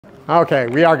Okay,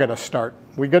 we are going to start.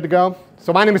 We good to go?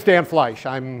 So my name is Dan Fleisch.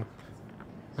 I'm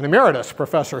an emeritus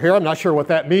professor here. I'm not sure what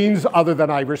that means other than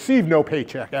I receive no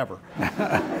paycheck ever.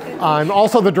 I'm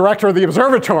also the director of the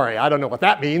observatory. I don't know what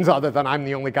that means other than I'm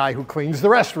the only guy who cleans the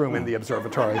restroom in the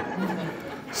observatory.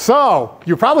 So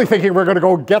you're probably thinking we're going to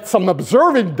go get some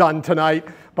observing done tonight,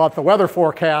 but the weather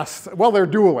forecasts, well, they're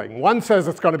dueling. One says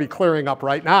it's going to be clearing up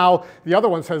right now. The other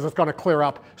one says it's going to clear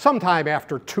up sometime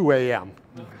after 2 a.m.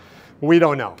 We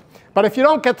don't know. But if you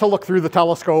don't get to look through the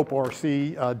telescope or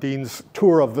see Dean's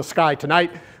tour of the sky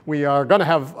tonight, we are going to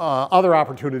have other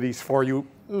opportunities for you,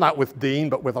 not with Dean,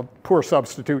 but with a poor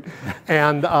substitute.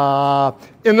 And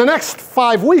in the next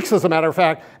 5 weeks, as a matter of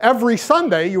fact, every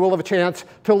Sunday you will have a chance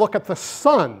to look at the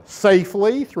sun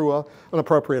safely through an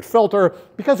appropriate filter,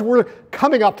 because we're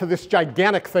coming up to this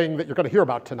gigantic thing that you're going to hear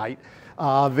about tonight,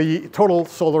 the total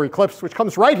solar eclipse, which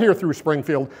comes right here through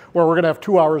Springfield, where we're going to have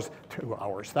 2 hours,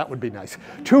 that would be nice,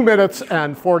 2 minutes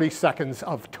and 40 seconds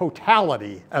of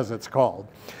totality, as it's called.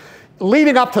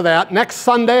 Leading up to that, next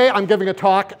Sunday, I'm giving a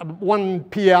talk at 1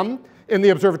 p.m. in the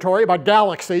observatory about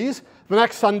galaxies. The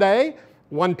next Sunday,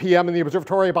 1 p.m. in the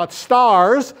observatory about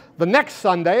stars. The next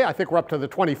Sunday, I think we're up to the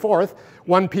 24th,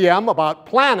 1 p.m. about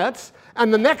planets.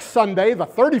 And the next Sunday, the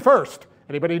 31st.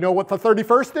 Anybody know what the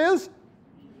 31st is?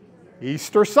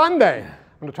 Easter Sunday.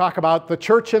 I'm going to talk about the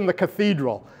church in the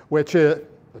cathedral, which is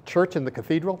the church in the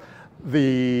cathedral,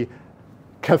 the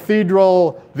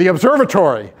cathedral, the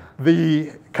observatory,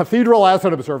 the cathedral as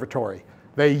an observatory.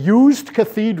 They used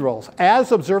cathedrals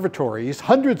as observatories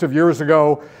hundreds of years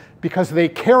ago because they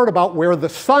cared about where the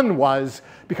sun was,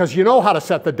 because you know how to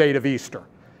set the date of Easter.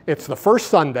 It's the first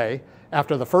Sunday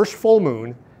after the first full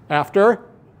moon after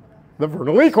the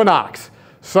vernal equinox.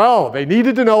 So they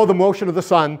needed to know the motion of the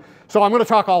sun. So I'm going to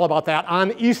talk all about that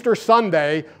on Easter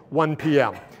Sunday, 1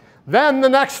 p.m. Then the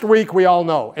next week, we all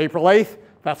know, April 8th,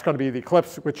 that's going to be the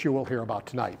eclipse, which you will hear about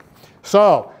tonight.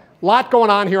 So a lot going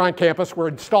on here on campus. We're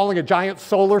installing a giant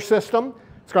solar system.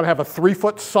 It's going to have a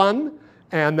 3-foot sun,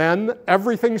 and then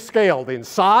everything scaled in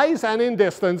size and in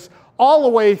distance all the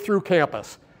way through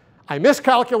campus. I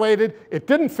miscalculated. It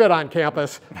didn't fit on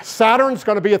campus. Saturn's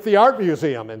going to be at the Art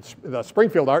Museum, in the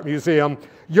Springfield Art Museum.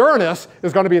 Uranus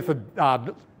is going to be at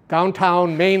the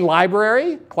downtown Main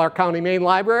Library, Clark County Main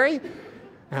Library.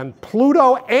 And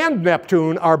Pluto and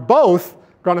Neptune are both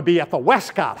going to be at the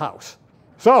Westcott House.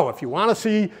 So if you want to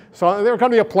see, so there's going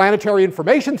to be a planetary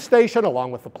information station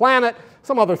along with the planet,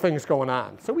 some other things going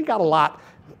on. So we got a lot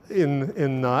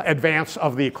in advance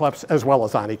of the eclipse as well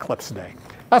as on Eclipse Day.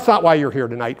 That's not why you're here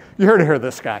tonight. You're here to hear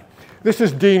this guy. This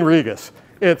is Dean Regas.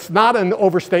 It's not an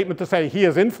overstatement to say he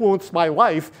has influenced my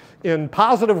life in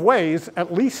positive ways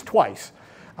at least twice.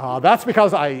 That's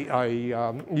because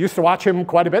I used to watch him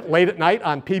quite a bit late at night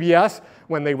on PBS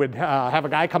when they would have a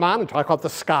guy come on and talk about the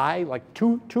sky, like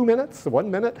two minutes,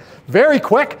 1 minute, very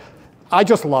quick. I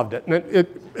just loved it. And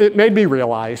it made me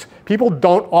realize people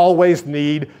don't always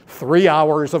need 3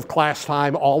 hours of class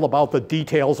time all about the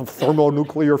details of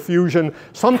thermonuclear fusion.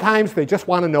 Sometimes they just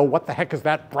want to know what the heck is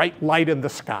that bright light in the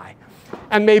sky,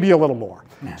 and maybe a little more.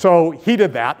 So he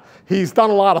did that. He's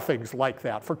done a lot of things like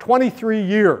that. For 23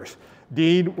 years,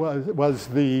 Dean was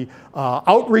the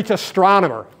outreach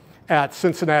astronomer at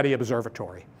Cincinnati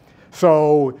Observatory.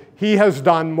 So he has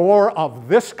done more of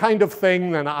this kind of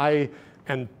thing than I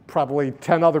and probably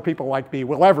 10 other people like me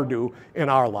will ever do in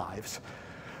our lives.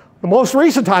 The most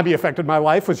recent time he affected my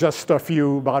life was just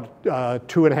about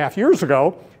 2.5 years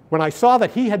ago, when I saw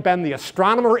that he had been the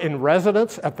astronomer in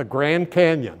residence at the Grand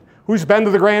Canyon. Who's been to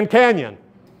the Grand Canyon?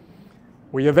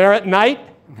 Were you there at night?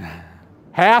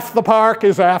 Half the park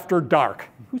is after dark.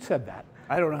 Who said that?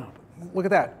 I don't know. Look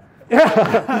at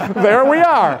that. There we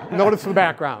are. Notice the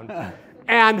background.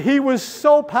 And he was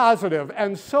so positive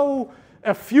and so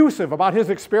effusive about his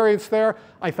experience there.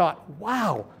 I thought,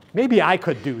 wow, maybe I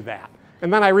could do that.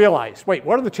 And then I realized, wait,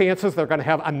 what are the chances they're going to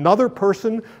have another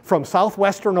person from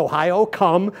southwestern Ohio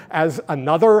come as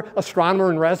another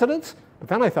astronomer in residence? But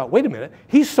then I thought, wait a minute,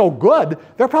 he's so good,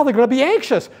 they're probably going to be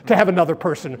anxious to have another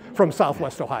person from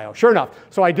Southwest Ohio. Sure enough,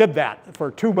 so I did that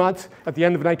for 2 months at the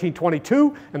end of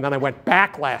 1922, and then I went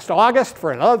back last August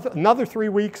for another 3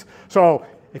 weeks. So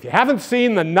if you haven't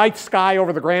seen the night sky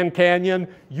over the Grand Canyon,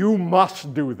 you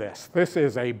must do this. This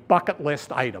is a bucket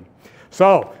list item.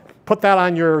 So put that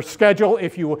on your schedule.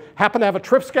 If you happen to have a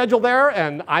trip schedule there,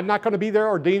 and I'm not going to be there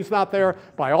or Dean's not there,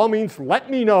 by all means,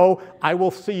 let me know. I will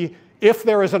see if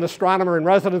there is an astronomer in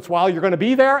residence while you're going to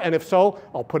be there, and if so,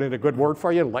 I'll put in a good word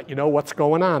for you and let you know what's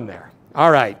going on there.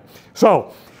 All right,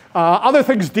 so other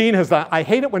things Dean has done. I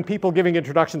hate it when people giving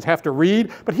introductions have to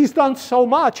read, but he's done so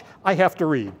much, I have to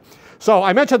read. So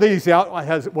I mentioned that he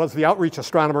was the outreach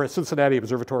astronomer at Cincinnati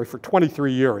Observatory for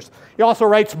 23 years. He also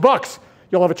writes books.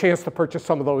 You'll have a chance to purchase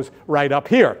some of those right up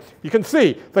here. You can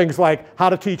see things like How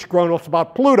to Teach Grown-ups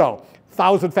About Pluto,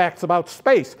 1,000 Facts About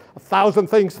Space, 1,000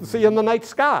 Things to See in the Night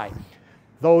Sky.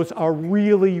 Those are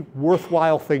really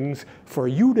worthwhile things for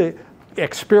you to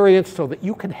experience so that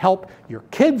you can help your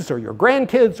kids or your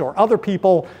grandkids or other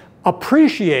people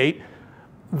appreciate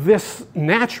this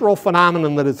natural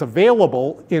phenomenon that is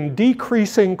available in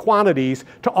decreasing quantities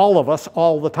to all of us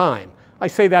all the time. I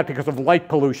say that because of light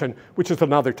pollution, which is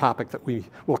another topic that we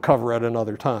will cover at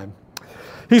another time.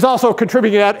 He's also a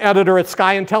contributing editor at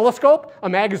Sky and Telescope, a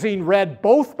magazine read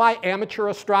both by amateur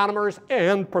astronomers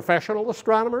and professional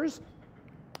astronomers.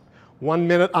 1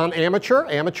 minute on amateur.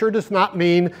 Amateur does not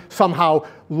mean somehow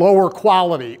lower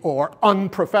quality or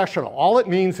unprofessional. All it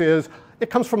means is, it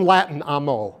comes from Latin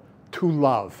amo, to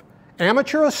love.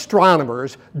 Amateur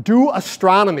astronomers do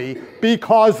astronomy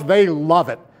because they love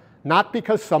it, not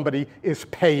because somebody is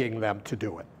paying them to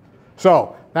do it.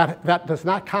 So that does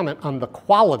not comment on the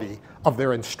quality of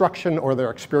their instruction or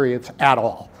their experience at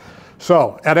all.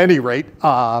 So at any rate,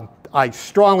 I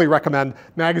strongly recommend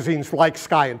magazines like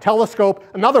Sky and Telescope.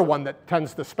 Another one that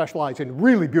tends to specialize in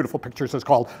really beautiful pictures is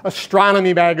called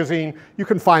Astronomy Magazine. You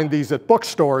can find these at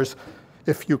bookstores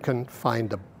if you can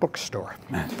find a bookstore.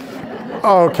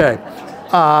 Okay.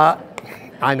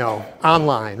 I know,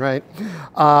 online, right?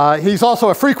 He's also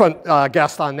a frequent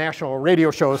guest on national radio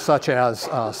shows such as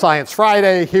Science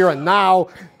Friday, Here and Now,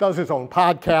 does his own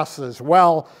podcasts as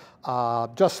well.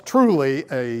 Just truly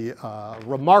a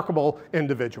remarkable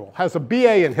individual. Has a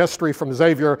BA in history from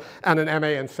Xavier and an MA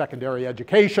in secondary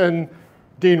education.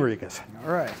 Dean Regas.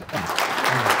 All right.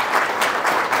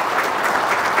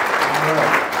 All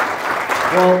right.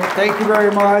 Well, thank you very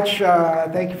much.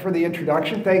 Thank you for the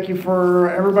introduction. Thank you for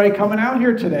everybody coming out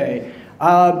here today.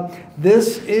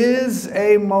 This is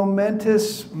a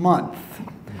momentous month.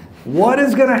 What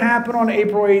is going to happen on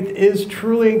April 8th is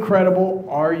truly incredible.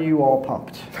 Are you all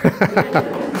pumped?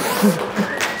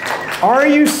 Are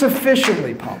you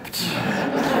sufficiently pumped?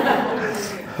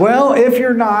 Well, if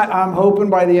you're not, I'm hoping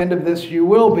by the end of this you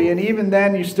will be, and even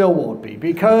then you still won't be,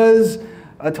 because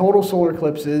a total solar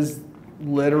eclipse is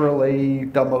literally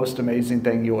the most amazing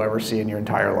thing you'll ever see in your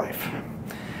entire life.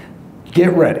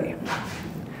 Get ready.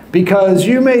 Because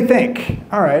you may think,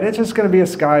 all right, it's just going to be a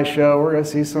sky show. We're going to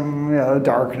see some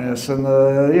darkness, and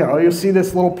you'll see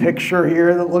this little picture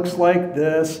here that looks like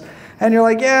this, and you're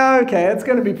like, yeah, okay, it's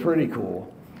going to be pretty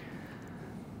cool.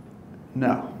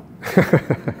 No.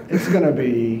 It's going to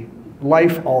be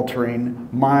life-altering,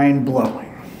 mind-blowing.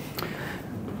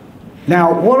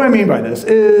 Now, what I mean by this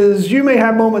is you may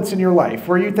have moments in your life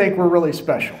where you think we're really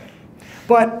special,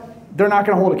 but they're not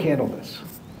going to hold a candle to this.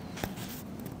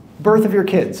 Birth of your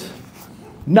kids,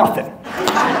 nothing.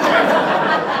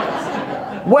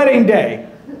 Wedding day,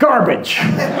 garbage.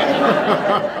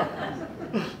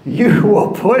 You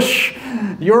will push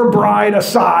your bride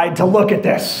aside to look at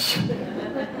this.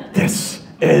 This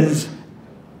is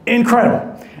incredible.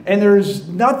 And there's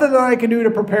nothing that I can do to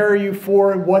prepare you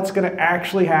for what's going to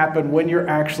actually happen when you're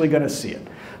actually going to see it,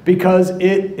 because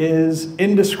it is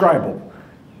indescribable.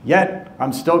 Yet,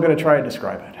 I'm still going to try to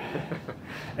describe it.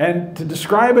 And to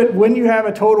describe it, when you have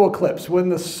a total eclipse, when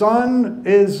the sun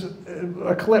is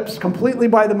eclipsed completely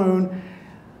by the moon,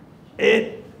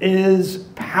 it is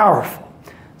powerful.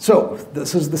 So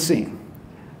this is the scene.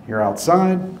 You're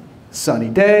outside, sunny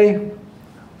day,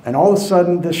 and all of a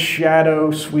sudden this shadow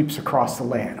sweeps across the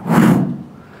land.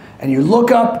 And you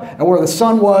look up, and where the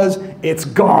sun was, it's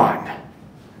gone.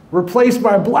 Replaced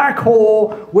by a black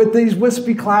hole with these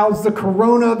wispy clouds, the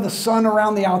corona of the sun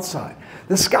around the outside.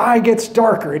 The sky gets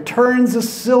darker. It turns a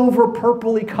silver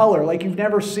purpley color like you've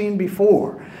never seen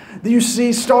before. You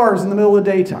see stars in the middle of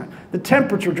the daytime. The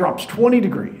temperature drops 20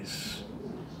 degrees.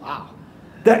 Wow.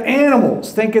 The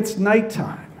animals think it's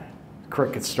nighttime.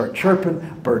 Crickets start chirping,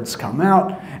 birds come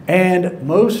out, and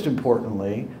most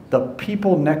importantly, the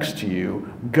people next to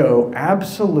you go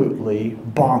absolutely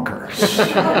bonkers.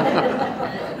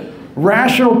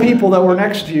 Rational people that were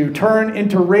next to you turn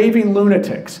into raving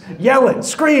lunatics, yelling,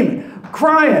 screaming,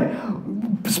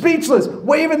 crying, speechless,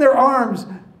 waving their arms.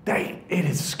 It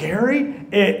is scary,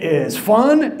 it is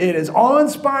fun, it is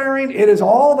awe-inspiring, it is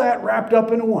all that wrapped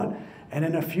up into one. And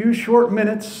in a few short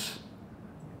minutes,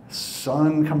 the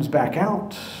sun comes back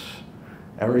out,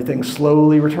 everything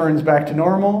slowly returns back to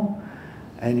normal,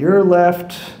 and you're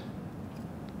left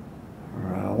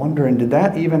wondering, did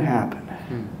that even happen?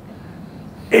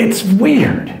 It's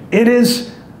weird. It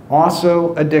is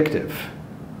also addictive.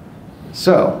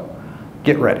 So,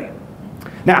 get ready.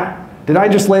 Now, Did I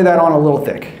just lay that on a little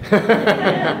thick? Just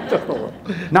a little.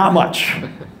 Not much.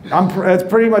 It's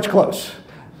pretty much close.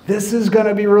 This is going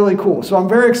to be really cool. So I'm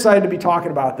very excited to be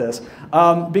talking about this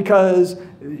because,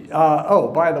 oh,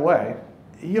 by the way,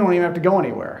 you don't even have to go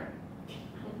anywhere.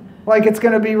 Like, it's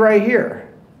going to be right here.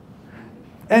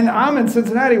 And I'm in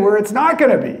Cincinnati where it's not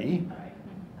going to be.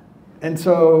 And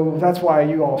so that's why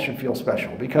you all should feel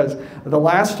special, because the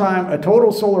last time a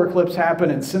total solar eclipse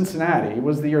happened in Cincinnati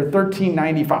was the year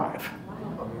 1395.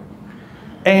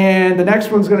 And the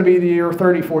next one's going to be the year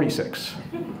 3046.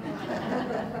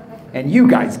 And you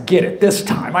guys get it this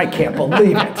time. I can't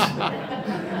believe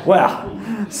it. Well,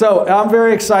 so I'm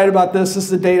very excited about this. This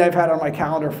is a date I've had on my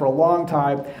calendar for a long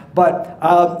time. But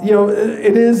you know,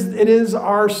 it is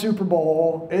our Super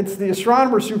Bowl. It's the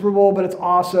astronomer Super Bowl, but it's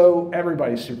also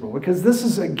everybody's Super Bowl, because this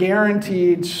is a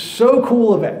guaranteed, so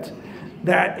cool event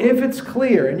that if it's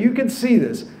clear and you can see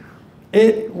this,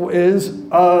 it is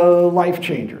a life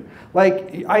changer.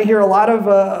 Like, I hear a lot of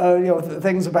you know,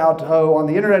 things about, oh, on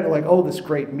the internet, like, oh, this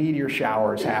great meteor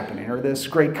shower is happening, or this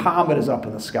great comet is up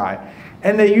in the sky.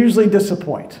 And they usually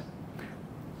disappoint.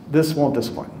 This won't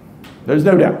disappoint. There's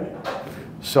no doubt.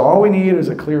 So all we need is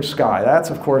a clear sky.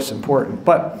 That's, of course, important.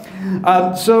 But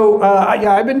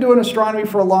yeah, I've been doing astronomy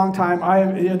for a long time.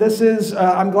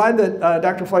 I'm glad that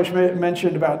Dr. Fleisch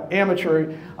mentioned about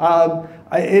amateur.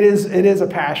 It is a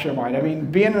passion of mine. I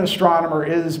mean, being an astronomer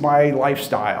is my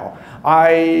lifestyle.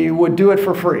 I would do it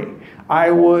for free. I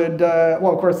would,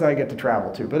 well, of course, I get to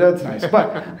travel too, but that's nice.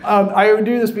 But I would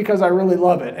do this because I really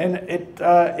love it, and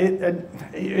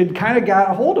it kind of got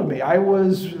a hold of me. I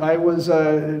was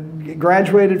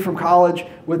graduated from college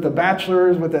with a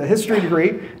bachelor's with a history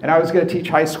degree, and I was going to teach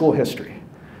high school history.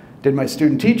 Did my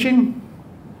student teaching.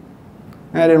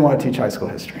 I didn't want to teach high school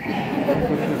history.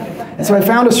 And so I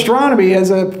found astronomy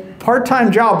as a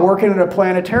part-time job working at a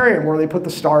planetarium where they put the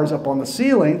stars up on the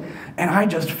ceiling, and I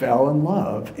just fell in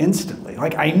love instantly.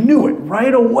 Like, I knew it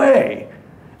right away.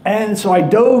 And so I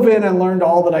dove in and learned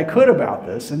all that I could about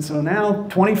this. And so now,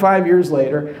 25 years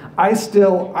later, I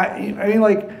mean,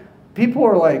 like, people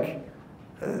are like,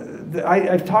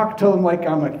 I've talked to them like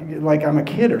I'm a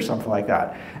kid or something like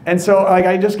that. And so, like,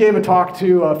 I just gave a talk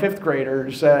to fifth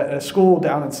graders at a school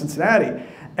down in Cincinnati.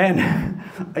 And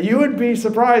you would be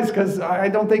surprised, because I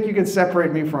don't think you could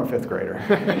separate me from a fifth grader.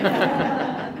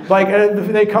 Like,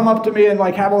 they come up to me and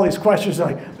like have all these questions,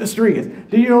 like, Mr. Regas,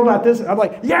 do you know about this? I'm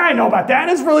like, yeah, I know about that.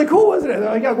 It's really cool, isn't it? They're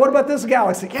like, yeah, what about this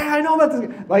galaxy? Yeah, I know about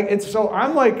this. Like, it's so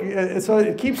I'm like, so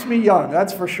it keeps me young,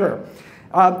 that's for sure.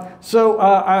 I'm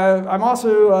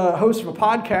also a host of a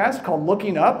podcast called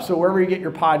Looking Up. So wherever you get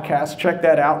your podcasts, check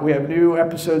that out. We have new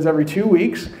episodes every 2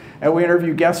 weeks. And we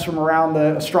interview guests from around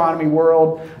the astronomy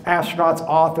world, astronauts,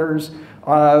 authors.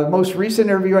 The most recent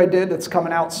interview I did that's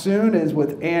coming out soon is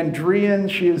with Ann Druyan.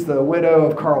 She is the widow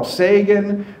of Carl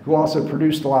Sagan, who also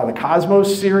produced a lot of the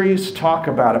Cosmos series. Talk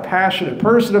about a passionate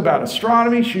person about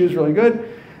astronomy. She was really good.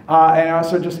 And I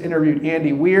also just interviewed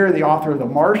Andy Weir, the author of The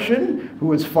Martian, who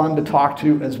was fun to talk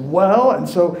to as well. And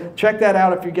so check that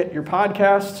out if you get your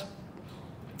podcasts.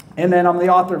 And then I'm the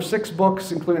author of 6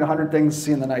 books, including 100 Things to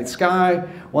See in the Night Sky,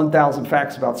 1,000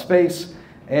 Facts About Space,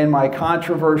 and my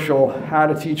controversial How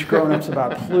to Teach Grown-Ups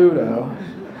About Pluto.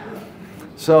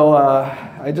 So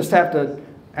I just have to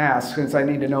ask, since I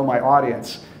need to know my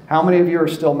audience, how many of you are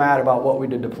still mad about what we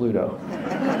did to Pluto?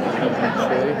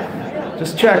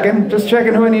 Just checking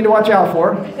who I need to watch out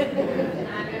for.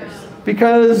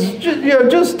 Because,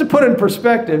 just to put in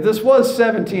perspective, this was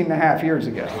 17 and a half years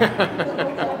ago.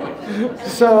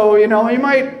 So, you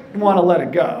might want to let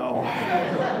it go.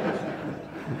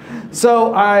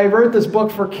 So I wrote this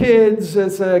book for kids.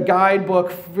 It's a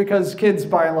guidebook because kids,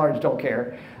 by and large, don't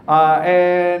care.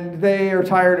 And they are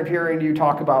tired of hearing you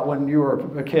talk about when you were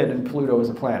a kid and Pluto was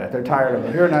a planet. They're tired of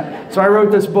it. Hearing that. So I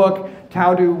wrote this book,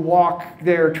 How to Walk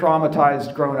Their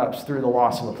Traumatized Grown-Ups Through the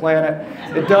Loss of a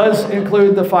Planet. It does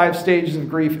include the 5 stages of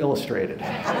grief illustrated.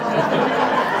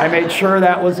 I made sure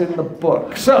that was in the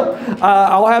book. So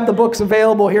I'll have the books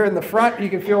available here in the front. You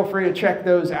can feel free to check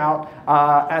those out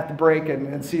at the break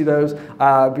and see those.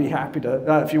 Be happy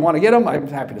to, if you want to get them, I'm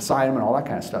happy to sign them and all that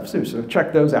kind of stuff too. So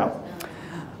check those out.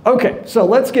 Okay, so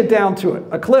let's get down to it.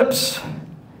 Eclipse.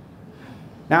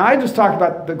 Now, I just talked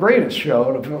about the greatest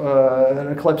show. An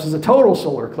eclipse is a total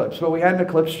solar eclipse, but we had an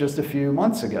eclipse just a few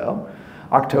months ago.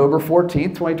 October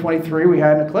 14th, 2023, we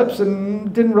had an eclipse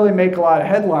and didn't really make a lot of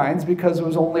headlines because it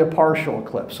was only a partial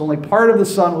eclipse. Only part of the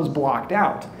sun was blocked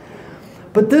out.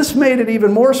 But this made it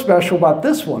even more special about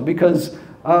this one because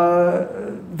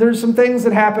there's some things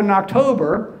that happened in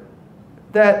October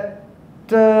that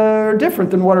different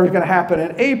than what was going to happen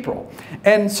in April.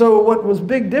 And so what was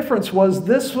big difference was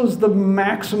this was the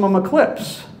maximum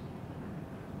eclipse.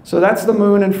 So that's the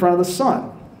moon in front of the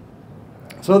sun.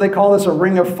 So they call this a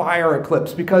ring of fire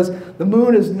eclipse because the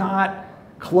moon is not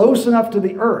close enough to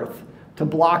the Earth to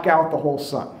block out the whole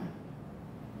sun.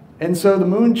 And so the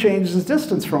moon changes its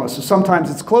distance from us. So sometimes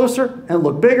it's closer and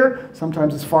look bigger,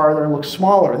 sometimes it's farther and looks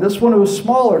smaller. And this one was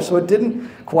smaller, so it didn't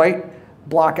quite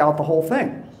block out the whole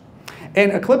thing.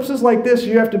 And eclipses like this,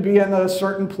 you have to be in a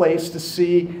certain place to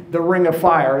see the ring of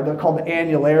fire. They're called the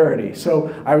annularity.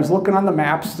 So I was looking on the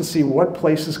maps to see what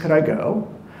places could I go.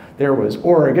 There was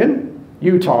Oregon,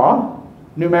 Utah,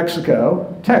 New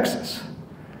Mexico, Texas.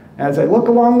 As I look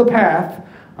along the path,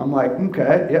 I'm like,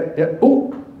 okay, yep.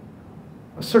 Ooh,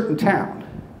 a certain town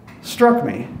struck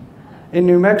me in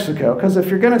New Mexico, because if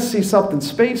you're going to see something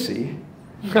spacey,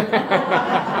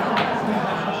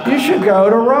 you should go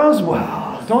to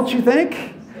Roswell, don't you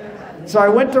think? So I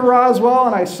went to Roswell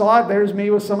and I saw it. There's me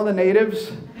with some of the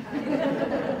natives.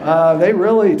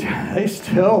 They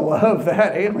still love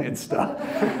that alien stuff.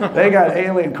 They got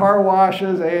alien car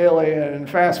washes, alien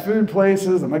fast food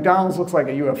places. The McDonald's looks like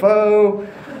a UFO.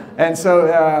 And so,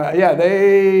 yeah,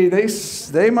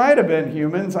 they might have been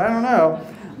humans. I don't know.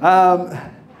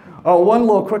 Oh, one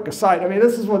little quick aside. I mean,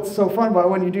 this is what's so fun about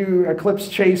when you do eclipse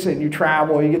chasing, you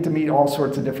travel, you get to meet all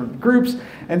sorts of different groups.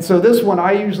 And so this one,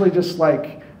 I usually just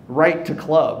like write to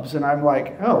clubs. And I'm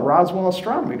like, oh, Roswell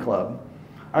Astronomy Club.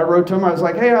 I wrote to them. I was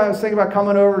like, hey, I was thinking about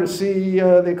coming over to see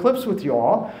the eclipse with you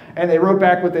all. And they wrote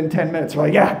back within 10 minutes. They're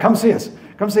like, yeah, come see us.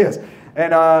 Come see us.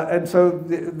 And so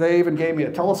they even gave me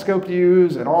a telescope to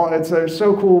use and all. It's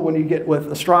so cool when you get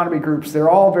with astronomy groups. They're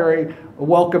all very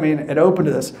welcoming and open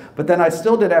to this. But then I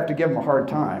still did have to give them a hard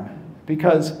time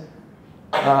because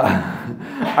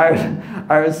I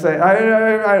was saying, I don't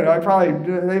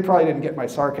know, they probably didn't get my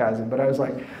sarcasm, but I was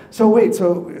like, so wait,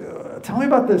 tell me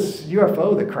about this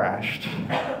UFO that crashed.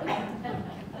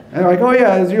 And they're like, oh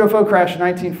yeah, this UFO crashed in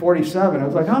 1947. I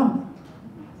was like, oh,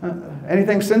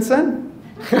 anything since then?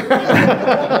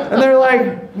 And they're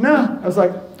like, no. I was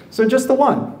like, so just the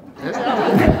one?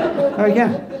 Like,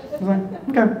 yeah. I was like,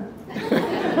 okay.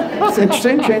 It's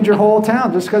interesting, change your whole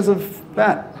town just because of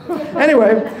that.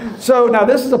 Anyway, so now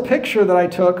this is a picture that I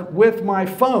took with my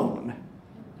phone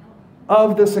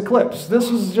of this eclipse.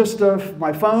 This was just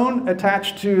my phone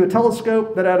attached to a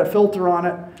telescope that had a filter on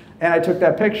it, and I took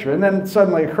that picture. And then it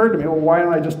suddenly occurred to me, well, why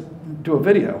don't I just do a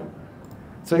video?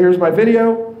 So here's my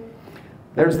video.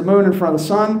 There's the moon in front of the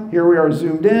sun. Here we are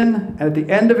zoomed in. And at the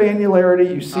end of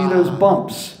annularity, you see those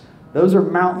bumps. Those are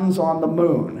mountains on the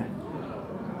moon.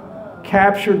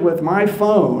 Captured with my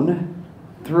phone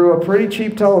through a pretty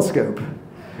cheap telescope.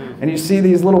 And you see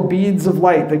these little beads of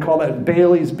light. They call that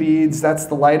Bailey's beads. That's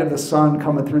the light of the sun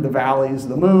coming through the valleys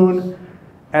of the moon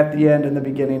at the end and the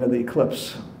beginning of the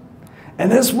eclipse. And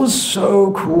this was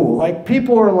so cool. Like,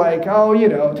 people are like, oh, you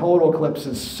know, total eclipse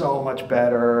is so much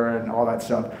better and all that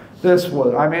stuff. This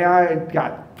was, I mean, I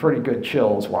got pretty good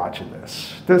chills watching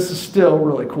this. This is still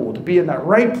really cool to be in that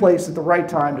right place at the right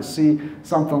time to see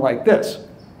something like this.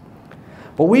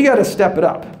 But we got to step it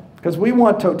up because we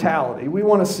want totality. We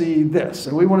want to see this,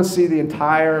 and we want to see the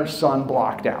entire sun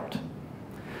blocked out.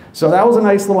 So that was a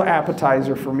nice little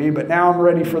appetizer for me, but now I'm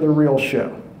ready for the real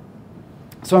show.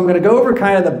 So I'm going to go over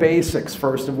kind of the basics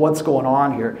first of what's going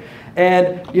on here.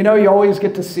 And you know, you always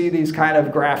get to see these kind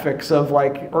of graphics of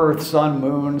like Earth, Sun,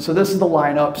 Moon. So this is the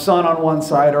lineup: Sun on one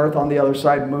side, Earth on the other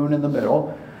side, Moon in the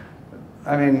middle.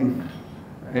 I mean,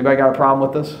 anybody got a problem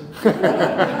with this?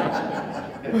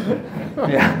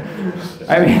 Yeah.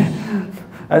 I mean,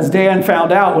 as Dan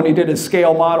found out when he did his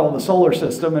scale model of the solar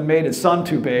system and made his sun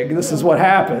too big, this is what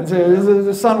happens.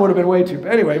 The sun would have been way too big.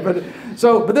 Anyway, but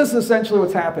this is essentially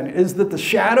what's happened, is that the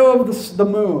shadow of the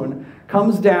moon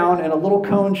comes down in a little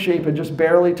cone shape and just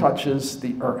barely touches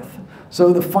the Earth.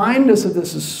 So the fineness of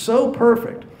this is so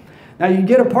perfect. Now you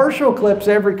get a partial eclipse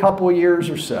every couple of years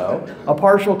or so, a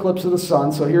partial eclipse of the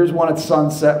sun. So here's one at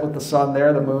sunset with the sun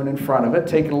there, the moon in front of it,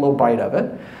 taking a little bite of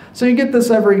it. So you get this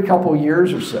every couple of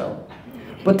years or so.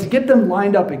 But to get them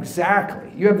lined up exactly,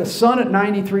 you have the sun at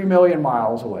 93 million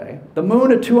miles away, the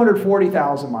moon at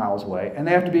 240,000 miles away, and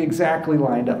they have to be exactly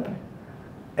lined up.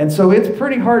 And so it's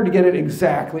pretty hard to get it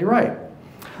exactly right.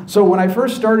 So when I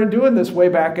first started doing this way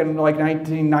back in like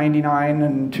 1999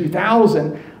 and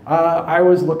 2000, I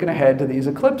was looking ahead to these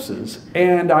eclipses.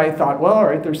 And I thought, well, all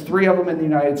right, there's 3 of them in the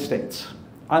United States.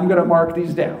 I'm going to mark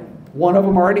these down. One of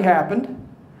them already happened.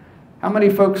 How many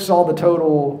folks saw the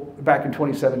total back in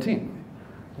 2017?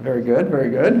 Very good, very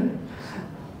good.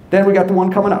 Then we got the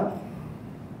one coming up.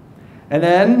 And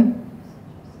then,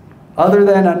 other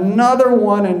than another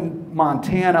one in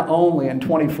Montana only in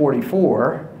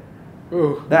 2044.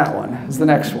 Ooh. That one is the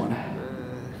next one.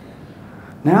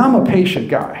 Now I'm a patient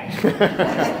guy.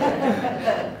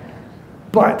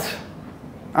 But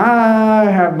I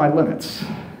have my limits.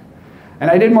 And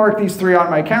I did mark these 3 on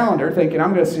my calendar thinking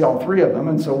I'm going to see all 3 of them.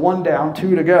 And so 1 down,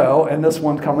 2 to go, and this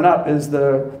one coming up is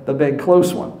the big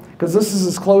close one. Because this is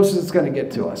as close as it's going to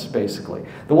get to us, basically.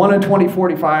 The one in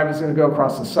 2045 is going to go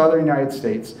across the southern United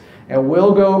States and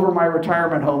will go over my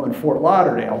retirement home in Fort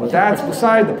Lauderdale, but that's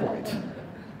beside the point.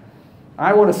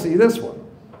 I want to see this one.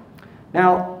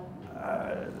 Now,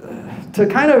 to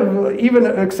kind of even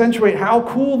accentuate how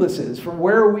cool this is from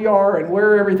where we are and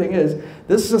where everything is,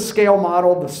 this is a scale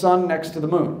model of the sun next to the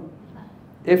moon.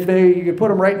 If you could put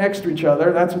them right next to each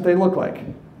other, that's what they look like.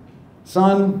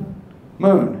 Sun,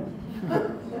 moon.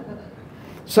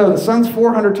 So the sun's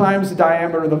 400 times the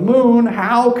diameter of the moon.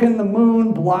 How can the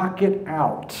moon block it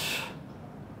out?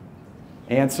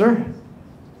 Answer?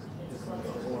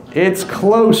 It's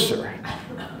closer.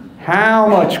 How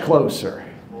much closer?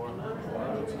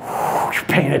 You're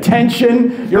paying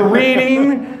attention. You're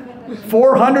reading.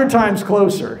 400 times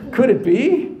closer. Could it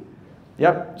be?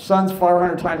 Yep, sun's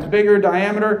 400 times bigger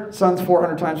diameter. Sun's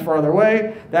 400 times farther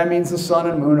away. That means the sun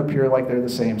and moon appear like they're the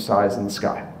same size in the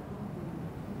sky.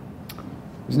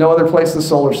 There's no other place in the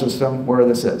solar system where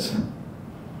this is.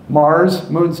 Mars,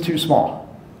 moon's too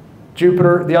small.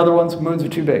 Jupiter, the other ones, moons are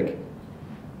too big.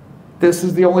 This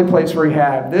is the only place where we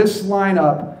have this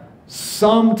lineup.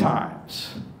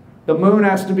 Sometimes the moon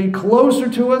has to be closer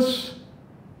to us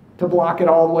to block it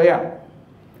all the way out.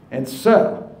 And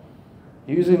so,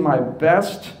 using my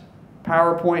best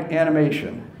PowerPoint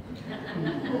animation,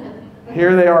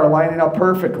 here they are lining up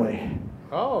perfectly.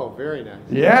 Oh, very nice.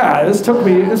 Yeah, this took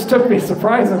me a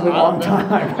surprisingly long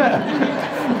time.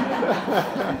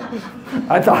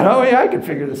 I thought, oh yeah, I could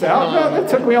figure this out. No, it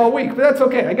took me all week, but that's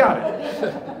okay, I got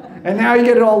it. And now you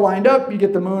get it all lined up, you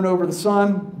get the moon over the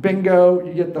sun, bingo,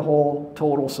 you get the whole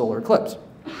total solar eclipse.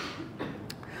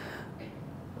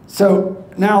 So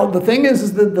now the thing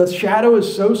is that the shadow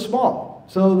is so small.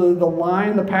 So the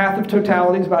line, the path of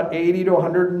totality is about 80 to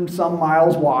 100 and some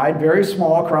miles wide, very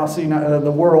small across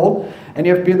the world, and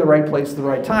you have to be in the right place at the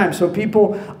right time. So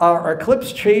people are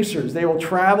eclipse chasers. They will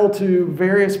travel to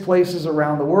various places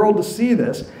around the world to see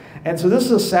this. And so this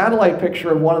is a satellite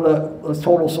picture of one of the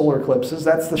total solar eclipses.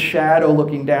 That's the shadow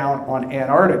looking down on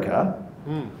Antarctica.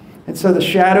 And so the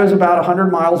shadow is about 100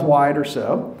 miles wide or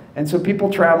so. And so people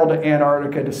travel to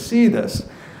Antarctica to see this.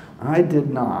 I did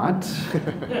not.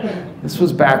 This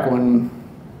was back when,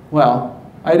 well,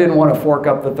 I didn't want to fork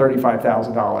up the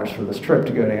 $35,000 for this trip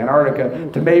to go to Antarctica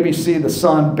to maybe see the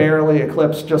sun barely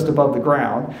eclipsed just above the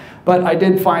ground. But I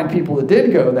did find people that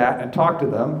did go that and talk to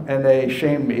them, and they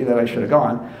shamed me that I should have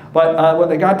gone. But when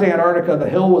they got to Antarctica, the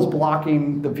hill was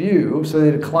blocking the view, so they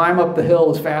had to climb up the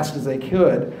hill as fast as they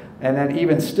could, and then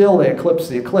even still they eclipsed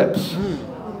the eclipse.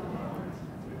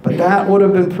 But that would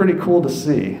have been pretty cool to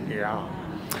see. Yeah.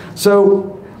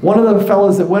 So one of the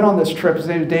fellows that went on this trip, his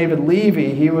name is David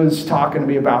Levy, he was talking to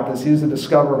me about this. He was the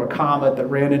discoverer of a comet that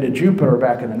ran into Jupiter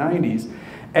back in the 90s.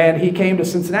 And he came to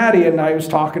Cincinnati, and I was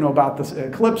talking to him about this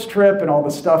eclipse trip and all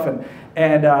this stuff.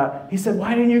 And he said,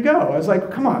 why didn't you go? I was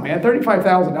like, come on, man,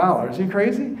 $35,000. Are you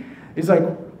crazy? He's like,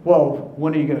 well,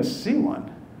 when are you going to see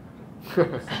one?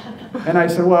 And I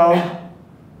said, well,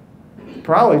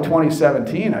 probably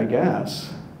 2017, I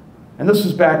guess. And this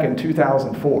was back in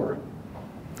 2004.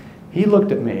 He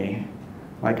looked at me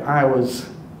like I was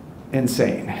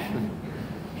insane.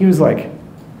 He was like,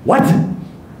 what?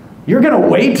 You're going to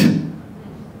wait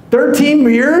 13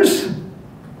 years?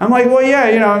 I'm like, well, yeah,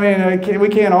 you know, I mean, we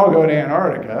can't all go to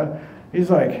Antarctica. He's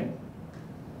like,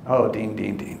 oh, Dean.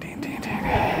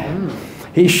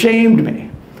 He shamed me.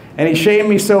 And he shamed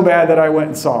me so bad that I went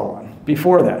and saw one.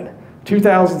 Before that,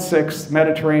 2006,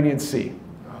 Mediterranean Sea.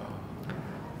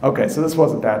 Okay, so this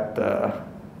wasn't that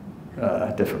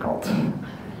difficult.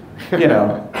 You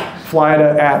know, fly to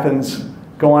Athens,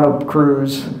 go on a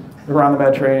cruise around the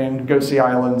Mediterranean, go see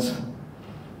islands.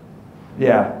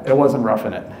 Yeah, it wasn't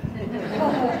roughing it.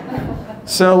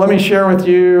 So let me share with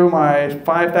you my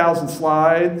 5,000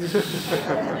 slides.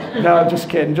 No, just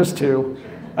kidding, just 2.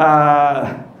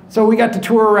 So we got to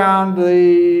tour around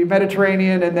the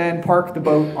Mediterranean and then park the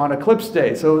boat on Eclipse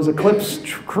Day. So it was Eclipse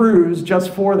cruise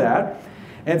just for that.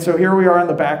 And so here we are on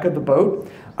the back of the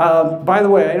boat. By the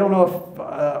way, I don't know if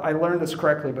I learned this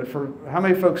correctly, but for how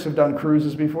many folks have done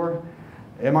cruises before?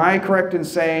 Am I correct in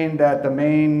saying that the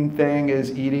main thing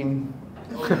is eating?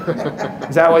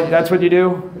 Is that that's what you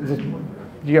do?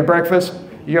 You get breakfast,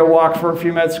 you go walk for a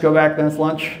few minutes, go back, then it's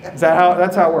lunch?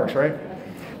 That's how it works, right?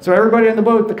 So everybody in the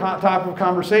boat, the topic of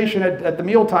conversation at the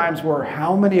meal times were,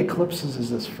 how many eclipses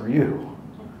is this for you?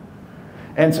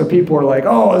 And so people were like,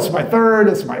 oh, this is my 3rd,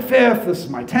 this is my 5th, this is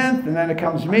my 10th, and then it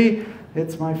comes to me,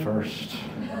 it's my 1st.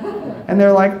 And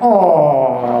they're like,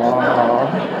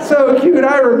 oh, so cute,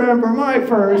 I remember my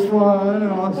first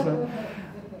one.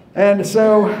 And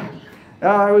so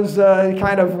I was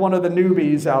kind of one of the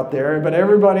newbies out there, but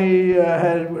everybody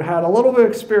had a little bit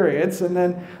of experience. And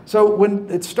then, so when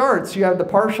it starts, you have the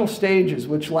partial stages,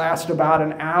 which last about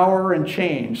an hour and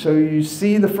change. So you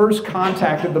see the first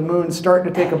contact of the moon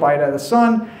starting to take a bite out of the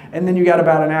sun, and then you got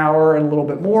about an hour and a little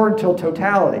bit more until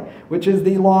totality, which is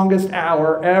the longest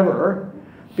hour ever,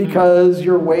 because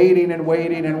you're waiting and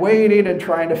waiting and waiting and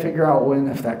trying to figure out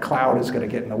if that cloud is going to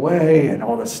get in the way and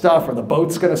all this stuff, or the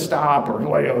boat's going to stop, or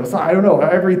I don't know,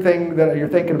 everything that you're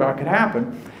thinking about could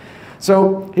happen.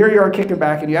 So here you are kicking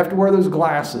back, and you have to wear those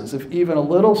glasses if even a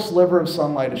little sliver of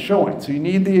sunlight is showing. So you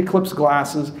need the eclipse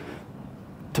glasses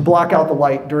to block out the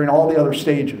light during all the other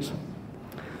stages.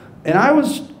 And I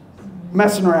was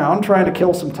messing around trying to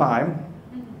kill some time,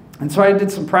 and so I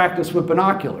did some practice with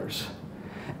binoculars.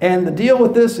 And the deal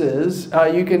with this is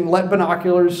you can let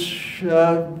binoculars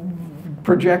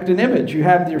project an image. You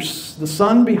have the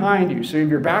sun behind you. So if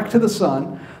you're back to the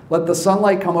sun, let the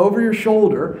sunlight come over your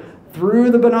shoulder, through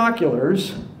the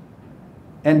binoculars,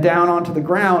 and down onto the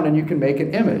ground, and you can make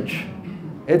an image.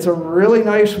 It's a really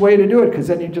nice way to do it, because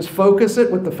then you just focus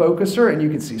it with the focuser, and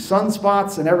you can see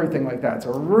sunspots and everything like that. It's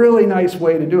a really nice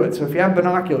way to do it. So if you have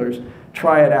binoculars,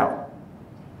 try it out.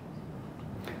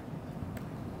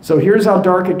 So here's how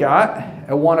dark it got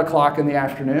at 1 o'clock in the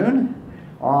afternoon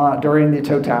during the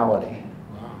totality.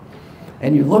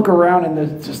 And you look around, and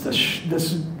there's just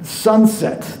this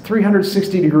sunset,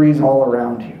 360 degrees all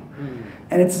around you.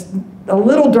 And it's a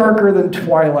little darker than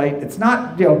twilight. It's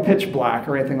not, pitch black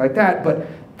or anything like that, but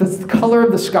the color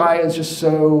of the sky is just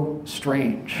so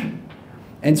strange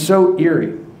and so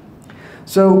eerie.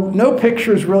 So no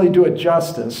pictures really do it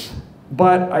justice,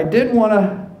 but I did want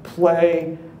to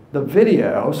play the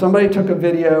video. Somebody took a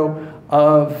video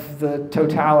of the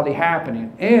totality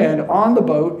happening. And on the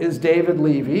boat is David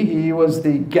Levy. He was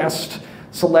the guest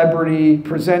celebrity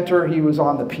presenter. He was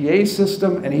on the PA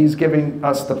system, and he's giving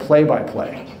us the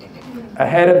play-by-play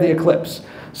ahead of the eclipse.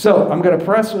 So I'm going to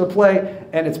press play,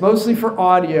 and it's mostly for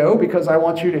audio because I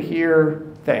want you to hear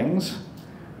things.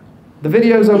 The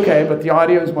video is okay, but the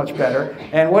audio is much better.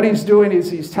 And what he's doing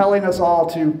is he's telling us all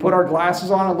to put our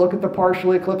glasses on and look at the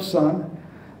partially eclipsed sun.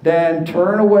 Then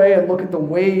turn away and look at the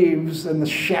waves and the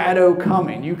shadow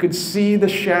coming. You could see the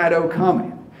shadow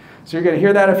coming. So you're going to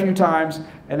hear that a few times,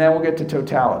 and then we'll get to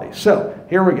totality. So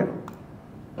here we go.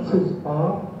 Glasses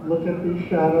off. Look at the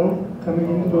shadow coming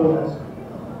into the west.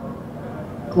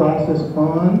 Glasses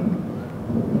on.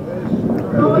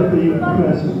 Look at the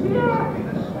glasses.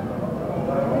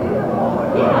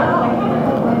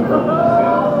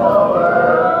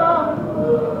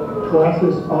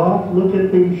 Glasses off, look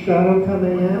at the shadow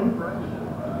coming in.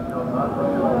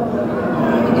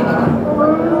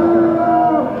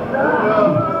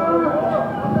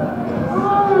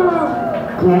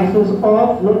 Glasses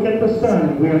off, look at the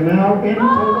sun. We are now in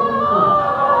total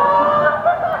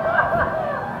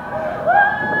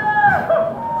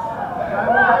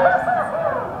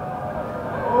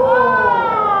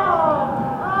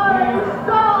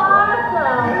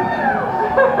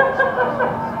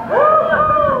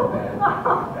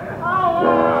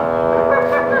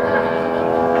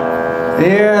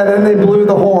Yeah, then they blew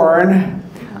the horn.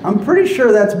 I'm pretty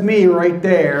sure that's me right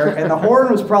there, and the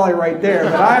horn was probably right there,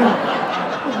 but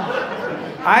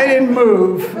I didn't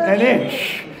move an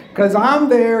inch, because I'm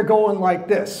there going like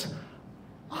this.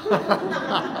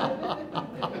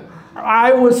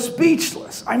 I was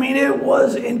speechless. I mean, it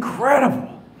was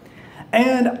incredible.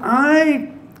 And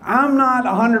I'm not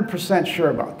 100%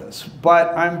 sure about this,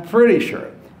 but I'm pretty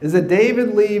sure, is that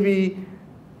David Levy,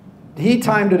 he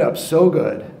timed it up so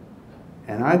good.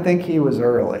 And I think he was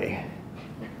early.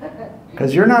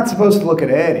 Because you're not supposed to look at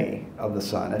any of the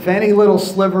sun. If any little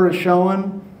sliver is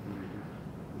showing,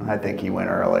 I think he went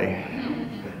early.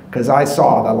 Because I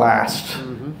saw the last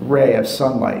ray of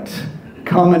sunlight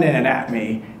coming in at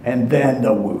me, and then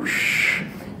the whoosh.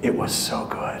 It was so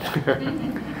good.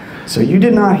 So you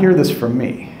did not hear this from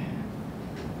me.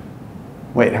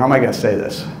 Wait, how am I going to say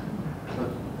this?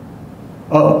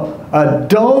 Oh. No, I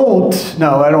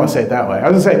don't want to say it that way. I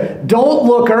was going to say, don't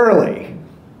look early.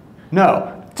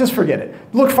 No, just forget it.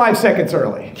 Look 5 seconds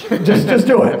early. just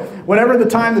do it. Whatever the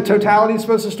time the totality is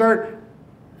supposed to start,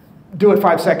 do it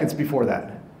 5 seconds before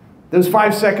that. Those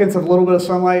 5 seconds of a little bit of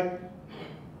sunlight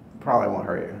probably won't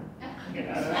hurt you.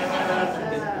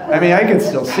 I mean, I can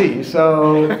still see,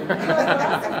 so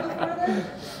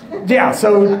yeah,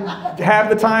 so have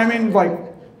the timing,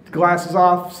 like glasses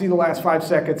off, see the last 5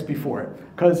 seconds before it.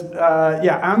 Because,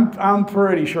 yeah, I'm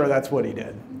pretty sure that's what he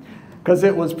did. Because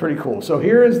it was pretty cool. So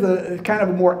here is the kind of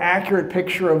a more accurate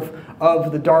picture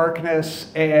of the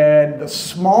darkness and the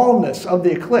smallness of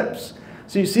the eclipse.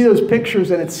 So you see those pictures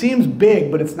and it seems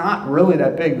big, but it's not really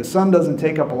that big. The sun doesn't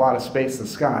take up a lot of space in the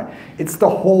sky. It's the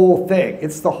whole thing.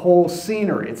 It's the whole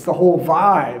scenery. It's the whole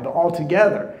vibe all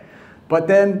together. But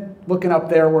then looking up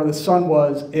there where the sun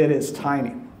was, it is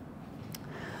tiny.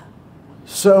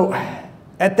 So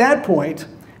at that point,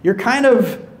 you're kind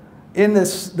of in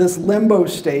this limbo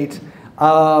state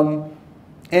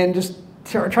and just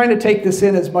trying to take this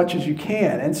in as much as you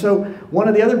can. And so one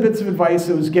of the other bits of advice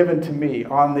that was given to me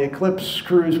on the Eclipse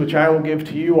cruise, which I will give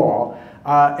to you all,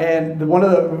 and one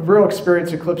of the real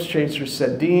experienced eclipse chasers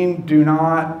said, Dean, do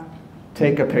not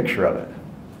take a picture of it.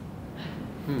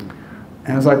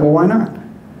 And I was like, well, why not?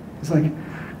 He's like,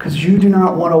 because you do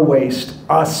not want to waste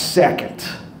a second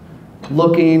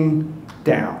looking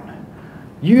down.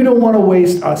 You don't want to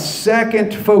waste a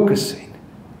second focusing,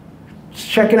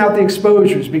 checking out the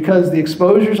exposures, because the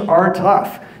exposures are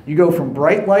tough. You go from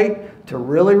bright light to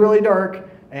really, really dark,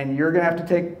 and you're going to have to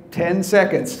take 10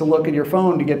 seconds to look at your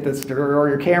phone to get this, or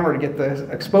your camera to get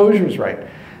the exposures right.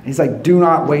 And he's like, do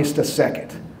not waste a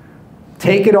second.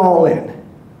 Take it all in.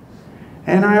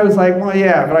 And I was like, well,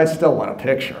 yeah, but I still want a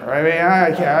picture. I mean,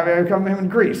 I'm in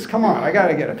Greece. Come on, I got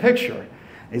to get a picture.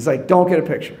 He's like, don't get a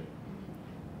picture.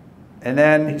 And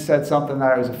then he said something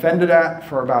that I was offended at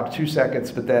for about 2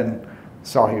 seconds, but then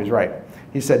saw he was right.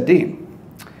 He said, Dean,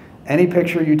 any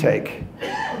picture you take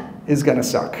is going to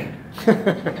suck.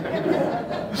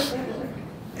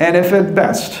 And if at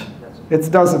best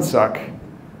it doesn't suck,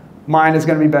 mine is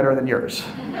going to be better than yours.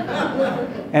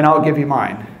 And I'll give you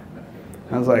mine.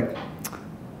 I was like,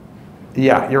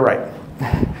 yeah, you're right.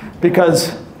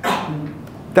 Because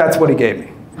that's what he gave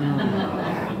me.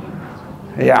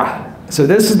 Yeah. So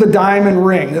this is the diamond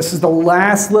ring. This is the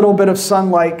last little bit of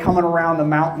sunlight coming around the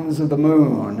mountains of the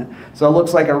moon. So it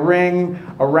looks like a ring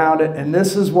around it. And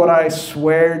this is what I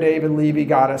swear David Levy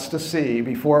got us to see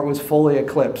before it was fully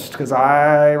eclipsed, because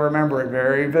I remember it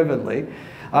very vividly.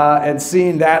 And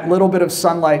seeing that little bit of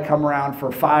sunlight come around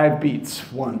for 5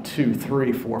 beats. 1, 2,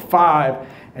 3, 4, 5.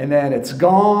 And then it's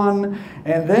gone.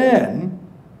 And then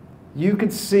you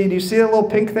could see, do you see that little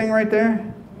pink thing right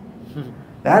there?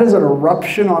 That is an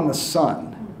eruption on the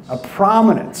sun, a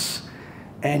prominence.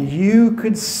 And you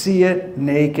could see it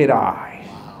naked eye.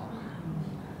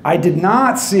 I did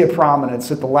not see a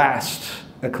prominence at the last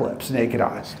eclipse, naked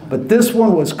eye. But this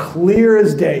one was clear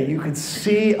as day. You could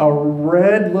see a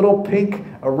red little pink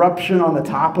eruption on the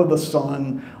top of the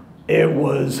sun. It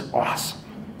was awesome.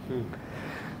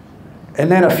 And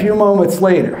then a few moments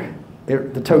later,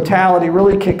 the totality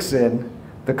really kicks in.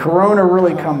 The corona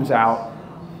really comes out.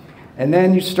 And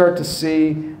then you start to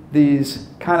see these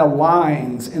kind of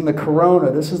lines in the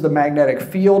corona. This is the magnetic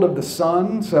field of the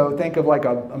sun. So think of like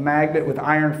a magnet with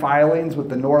iron filings with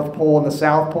the North Pole and the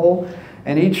South Pole.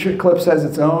 And each eclipse has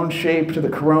its own shape to the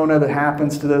corona that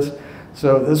happens to this.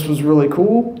 So this was really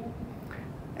cool.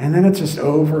 And then it's just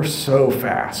over so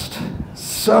fast.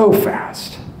 So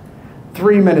fast.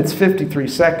 3 minutes, 53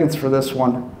 seconds for this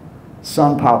one.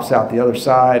 Sun pops out the other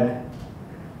side.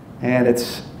 And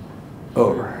it's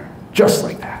over. Just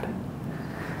like that.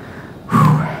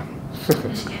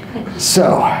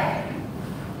 So,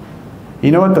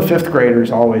 you know what the 5th graders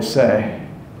always say?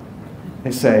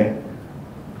 They say,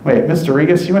 wait, Mr.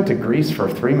 Regas, you went to Greece for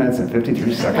 3 minutes and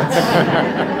 53 seconds?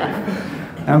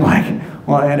 I'm like,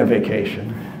 well, and a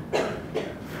vacation.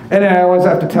 And I always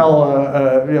have to tell,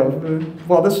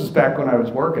 well, this was back when I was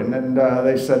working, and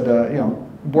they said,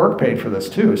 work paid for this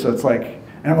too. So it's like,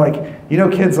 and I'm like, you know,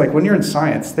 kids, like when you're in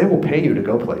science, they will pay you to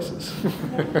go places.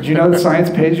 Did you know that science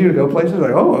pays you to go places?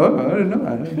 Like, oh, I didn't know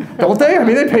that. Don't they? I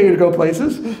mean, they pay you to go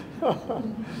places.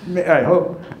 I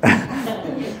hope.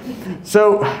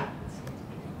 So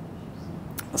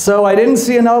I didn't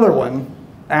see another one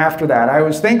after that. I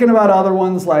was thinking about other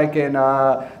ones, like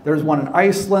there's one in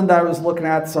Iceland I was looking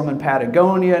at, some in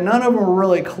Patagonia. None of them were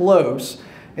really close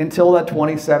until that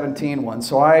 2017 one.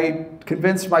 So I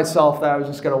convinced myself that I was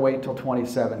just going to wait till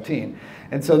 2017.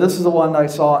 And so this is the one I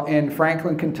saw in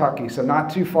Franklin, Kentucky. So not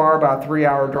too far, about a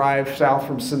 3-hour drive south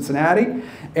from Cincinnati.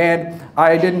 And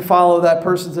I didn't follow that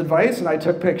person's advice, and I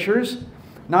took pictures.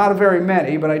 Not very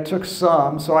many, but I took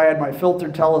some. So I had my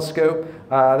filtered telescope.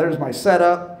 There's my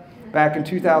setup back in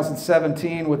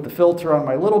 2017 with the filter on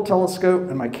my little telescope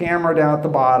and my camera down at the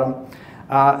bottom.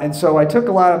 And so I took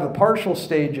a lot of the partial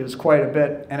stages quite a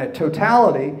bit, and at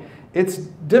totality, It's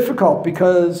difficult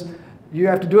because you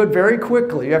have to do it very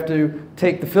quickly. You have to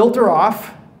take the filter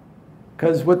off,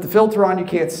 because with the filter on, you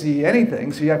can't see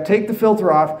anything. So you have to take the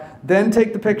filter off, then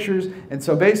take the pictures. And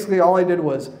so basically all I did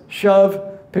was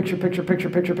shove, picture, picture, picture,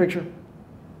 picture, picture,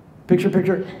 picture,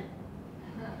 picture.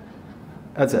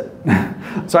 That's it.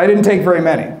 So I didn't take very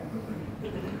many.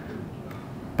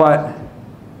 But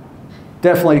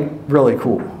definitely really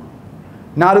cool.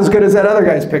 Not as good as that other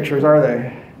guy's pictures, are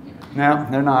they? No,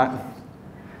 they're not.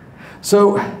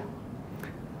 So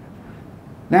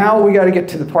now we got to get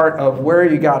to the part of where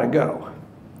you got to go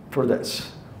for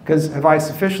this. Because have I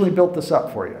sufficiently built this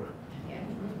up for you?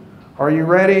 Are you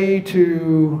ready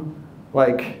to,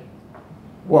 like,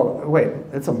 well, wait,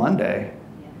 it's a Monday,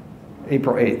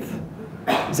 April 8th.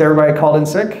 Is everybody called in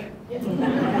sick?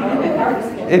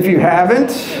 If you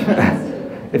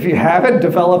haven't,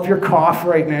 develop your cough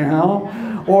right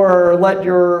now, or let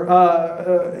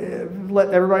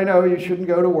everybody know you shouldn't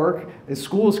go to work. Is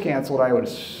school's canceled, I would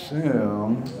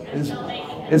assume.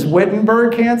 Is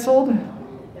Wittenberg canceled?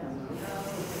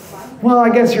 Well, I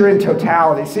guess you're in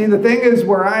totality. See, the thing is,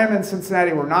 where I am in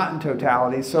Cincinnati, we're not in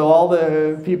totality. So all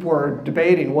the people are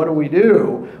debating, what do we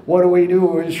do? What do we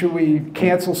do? Should we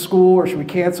cancel school or should we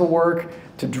cancel work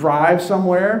to drive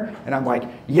somewhere? And I'm like,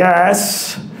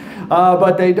 yes.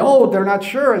 But they don't. They're not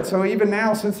sure. And so even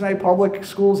now, Cincinnati Public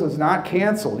Schools is not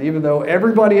canceled, even though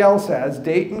everybody else has.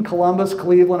 Dayton, Columbus,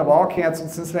 Cleveland have all canceled.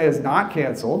 Cincinnati is not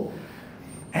canceled.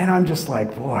 And I'm just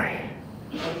like, boy,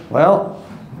 well,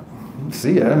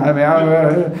 see ya. I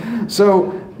mean,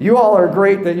 so you all are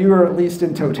great that you are at least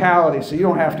in totality, so you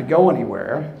don't have to go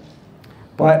anywhere.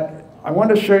 But I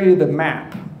want to show you the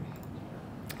map.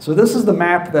 So this is the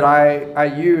map that I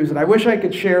use, and I wish I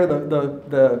could share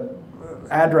the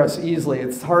address easily.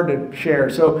 It's hard to share.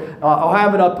 So I'll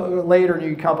have it up later, and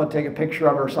you can come and take a picture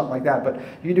of it or something like that. But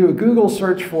you do a Google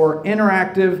search for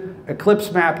Interactive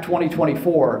Eclipse Map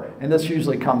 2024, and this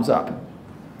usually comes up.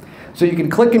 So you can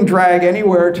click and drag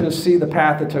anywhere to see the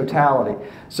path of totality.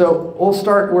 So we'll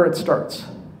start where it starts,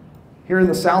 here in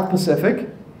the South Pacific.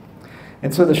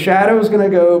 And so the shadow is going to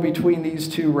go between these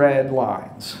two red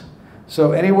lines.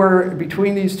 So anywhere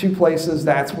between these two places,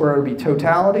 that's where it would be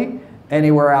totality.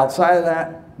 Anywhere outside of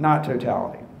that, not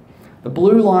totality. The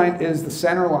blue line is the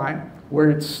center line,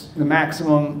 where it's the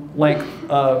maximum length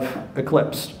of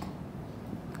eclipse.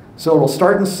 So it'll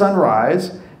start in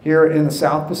sunrise here in the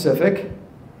South Pacific,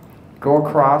 go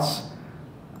across,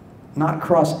 not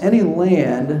cross any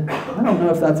land. I don't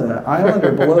know if that's an island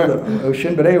or below the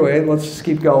ocean, but anyway, let's just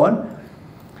keep going.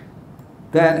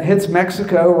 Then it hits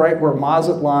Mexico, right where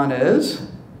Mazatlan is,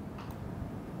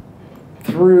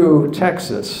 through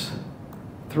Texas,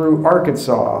 through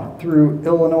Arkansas, through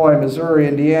Illinois, Missouri,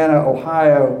 Indiana,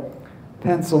 Ohio,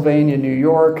 Pennsylvania, New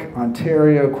York,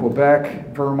 Ontario,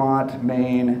 Quebec, Vermont,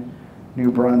 Maine, New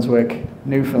Brunswick,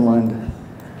 Newfoundland,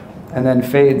 and then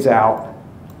fades out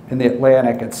in the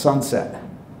Atlantic at sunset.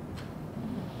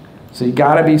 So you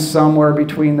got to be somewhere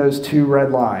between those two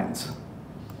red lines.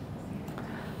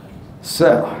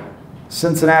 So,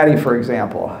 Cincinnati, for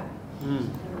example,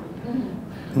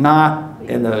 not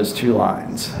in those two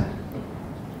lines.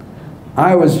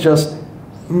 I was just,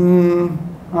 all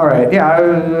right,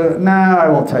 yeah, nah, I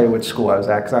won't tell you which school I was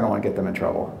at because I don't want to get them in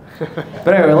trouble. But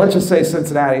anyway, let's just say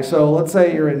Cincinnati. So let's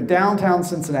say you're in downtown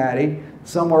Cincinnati,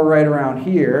 somewhere right around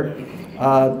here.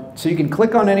 So you can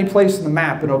click on any place in the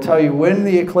map. It'll tell you when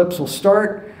the eclipse will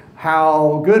start,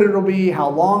 how good it'll be, how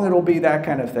long it'll be, that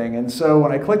kind of thing. And so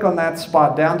when I click on that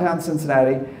spot, downtown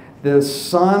Cincinnati, the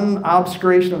sun,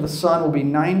 obscuration of the sun will be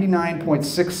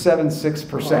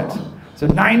 99.676%. So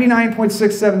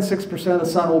 99.676% of the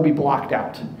sun will be blocked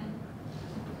out.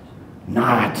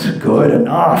 Not good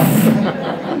enough.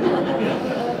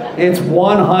 It's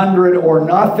 100 or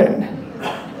nothing.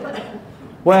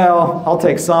 Well, I'll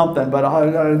take something, but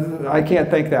I can't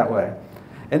think that way.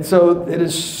 And so it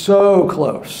is so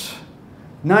close.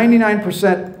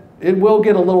 99%, it will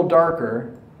get a little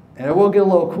darker, and it will get a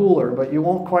little cooler, but you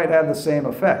won't quite have the same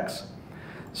effects.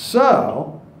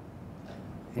 So,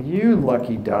 you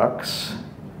lucky ducks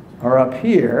are up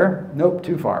here. Nope,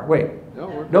 too far. Wait.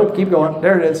 Nope, keep going.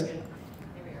 There it is.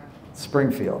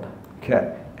 Springfield.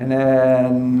 Okay. And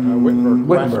then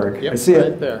Wittenberg. Yep, I see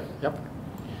it. Right there. Yep.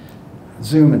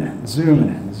 Zooming in, zooming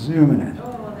in, zooming in.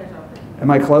 Am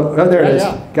I close? Oh, there it is.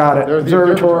 Yeah. Got it. There's the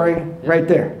Observatory, Yep. right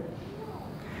there.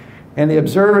 And the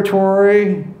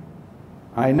observatory,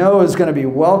 I know, is going to be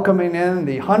welcoming in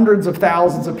the hundreds of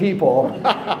thousands of people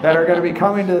that are going to be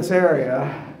coming to this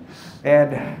area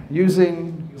and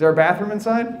using, is there a bathroom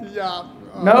inside? Yeah.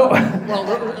 No?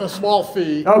 Well, a small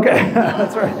fee. Okay,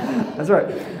 that's right. That's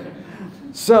right.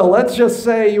 So let's just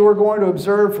say you were going to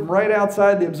observe from right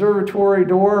outside the observatory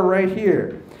door right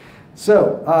here.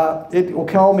 So it will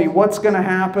tell me what's going to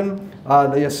happen.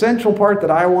 The essential part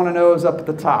that I want to know is up at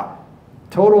the top.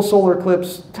 Total solar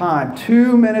eclipse time,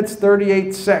 2 minutes,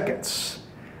 38 seconds.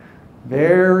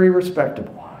 Very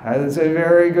respectable. That is a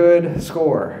very good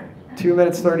score. 2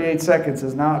 minutes, 38 seconds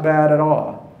is not bad at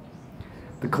all.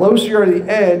 The closer you are to the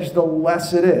edge, the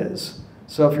less it is.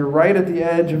 So if you're right at the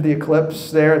edge of the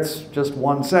eclipse there, it's just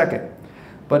 1 second.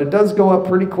 But it does go up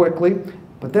pretty quickly.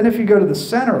 But then if you go to the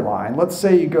center line, let's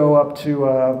say you go up to,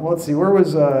 let's see, where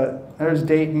was, there's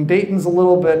Dayton. Dayton's a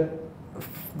little bit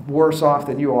worse off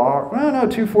than you are. No,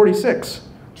 246.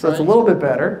 So it's a little bit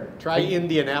better. Try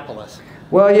Indianapolis.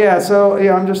 Well, yeah, so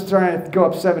yeah, I'm just trying to go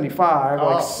up 75. Oh.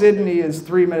 Like Sydney is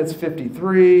 3 minutes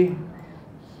 53.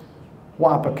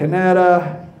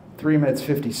 Wapakoneta, 3 minutes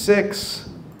 56.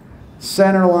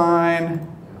 Center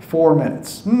line, 4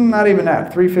 minutes. Not even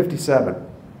that, 3:57.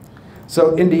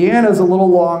 So Indiana's a little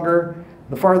longer.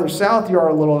 The farther south you are,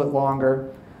 a little bit longer.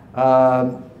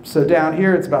 So down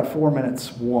here, it's about 4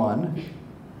 minutes 1.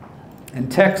 And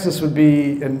Texas would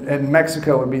be, and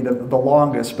Mexico would be the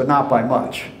longest, but not by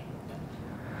much.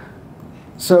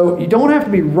 So you don't have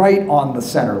to be right on the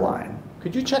center line.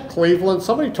 Could you check Cleveland?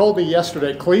 Somebody told me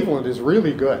yesterday Cleveland is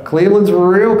really good. Cleveland's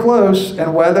real close,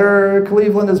 and whether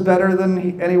Cleveland is better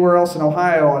than anywhere else in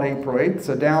Ohio on April 8th.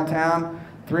 So downtown,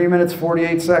 3 minutes,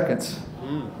 48 seconds.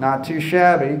 Not too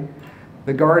shabby.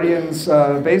 The Guardians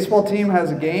baseball team has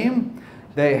a game.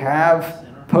 They have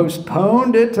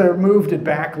postponed it or moved it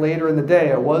back later in the day.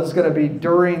 It was going to be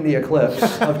during the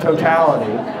eclipse of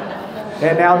totality.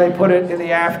 And now they put it in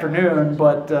the afternoon,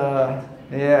 but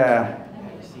yeah.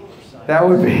 That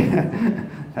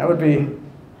would be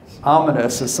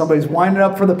ominous as somebody's winding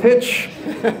up for the pitch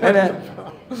and then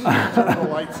the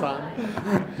lights on.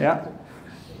 Yeah.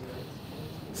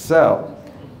 So,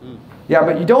 yeah,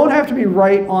 but you don't have to be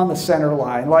right on the center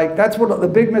line. Like that's what the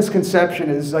big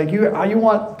misconception is. Like you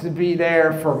want to be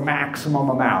there for maximum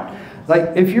amount.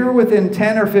 Like if you're within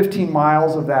 10 or 15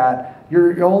 miles of that,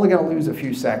 you're only going to lose a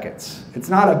few seconds. It's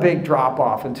not a big drop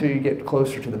off until you get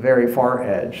closer to the very far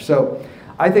edge. So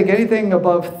I think anything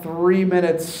above 3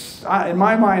 minutes, in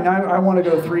my mind, I want to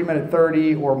go 3 minute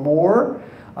 30 or more.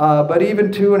 But even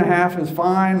 2.5 is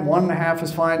fine. 1.5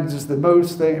 is fine. Just the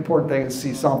most important thing is to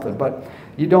see something. But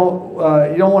you don't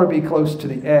want to be close to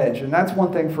the edge. And that's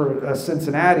one thing for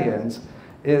Cincinnatians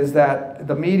is that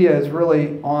the media is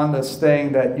really on this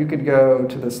thing that you could go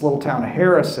to this little town of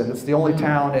Harrison. It's the only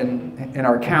town in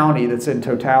our county that's in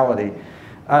totality.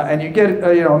 And you get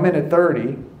a minute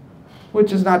 30.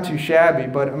 Which is not too shabby,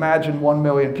 but imagine 1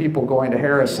 million people going to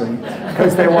Harrison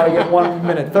because they want to get 1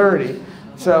 minute 30.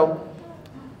 So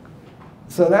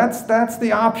that's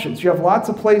the options. You have lots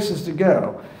of places to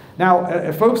go. Now,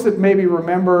 folks that maybe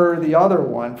remember the other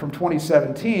one from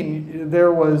 2017,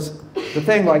 there was the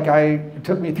thing like it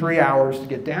took me 3 hours to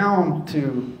get down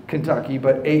to Kentucky,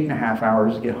 but 8.5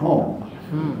 hours to get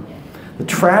home. The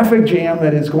traffic jam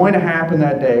that is going to happen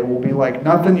that day will be like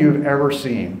nothing you've ever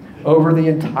seen over the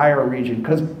entire region,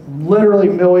 because literally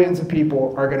millions of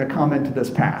people are going to come into this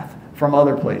path from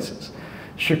other places.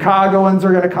 Chicagoans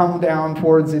are going to come down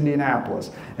towards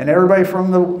Indianapolis, and everybody from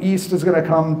the east is going to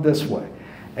come this way.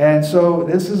 And so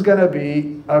this is going to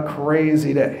be a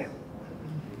crazy day.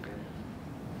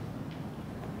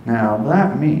 Now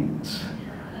that means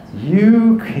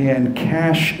you can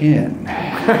cash in.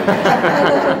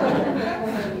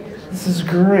 This is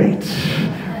great.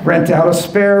 Rent out a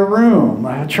spare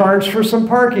room, charge for some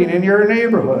parking in your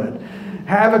neighborhood,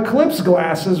 have Eclipse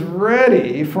glasses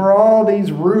ready for all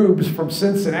these rubes from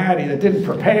Cincinnati that didn't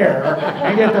prepare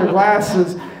and get their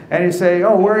glasses, and you say,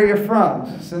 oh, where are you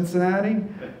from? Cincinnati?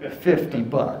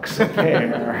 $50 a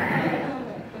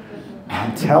pair.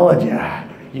 I'm telling you,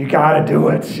 you got to do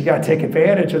it. You got to take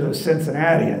advantage of those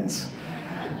Cincinnatians.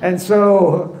 And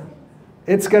so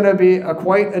it's going to be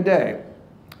quite a day.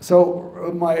 So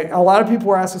a lot of people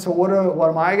were asking, so what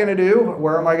am I going to do?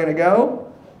 Where am I going to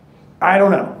go? I don't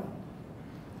know.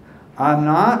 I'm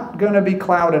not going to be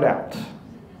clouded out.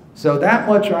 So that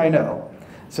much I know.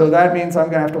 So that means I'm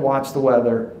going to have to watch the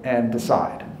weather and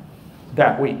decide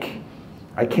that week.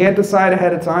 I can't decide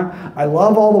ahead of time. I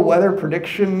love all the weather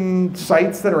prediction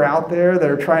sites that are out there that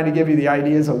are trying to give you the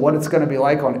ideas of what it's going to be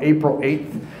like on April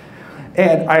 8th.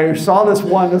 And I saw this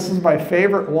one. This is my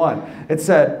favorite one. It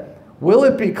said, will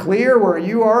it be clear where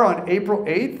you are on April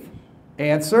 8th?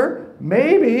 Answer,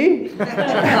 maybe.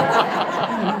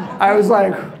 I was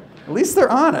like, at least they're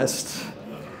honest.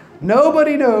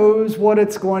 Nobody knows what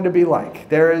it's going to be like.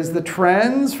 There is the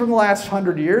trends from the last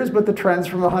 100 years, but the trends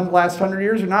from the last 100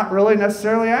 years are not really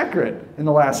necessarily accurate. in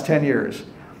the last 10 years.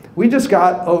 We just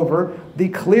got over the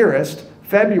clearest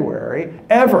February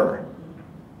ever.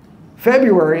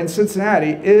 February in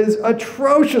Cincinnati is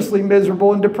atrociously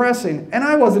miserable and depressing, and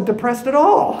I wasn't depressed at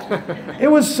all.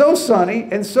 It was so sunny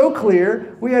and so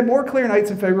clear. We had more clear nights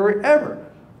in February ever.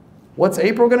 What's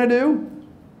April going to do?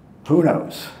 Who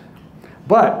knows?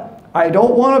 But I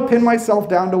don't want to pin myself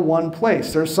down to one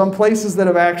place. There's some places that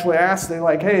have actually asked, they're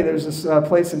like, hey, there's this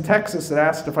place in Texas that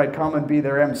asked if I'd come and be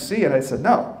their MC, and I said,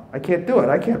 no, I can't do it.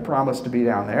 I can't promise to be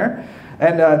down there.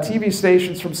 And TV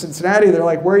stations from Cincinnati, they're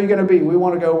like, where are you going to be? We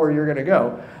want to go where you're going to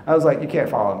go. I was like, you can't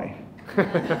follow me.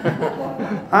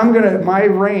 My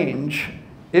range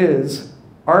is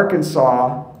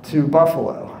Arkansas to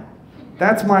Buffalo.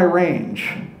 That's my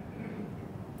range.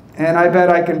 And I bet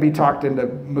I can be talked into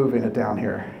moving it down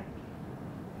here.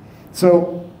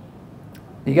 So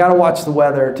you got to watch the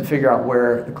weather to figure out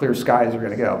where the clear skies are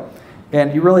going to go.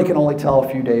 And you really can only tell a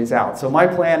few days out. So my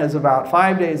plan is about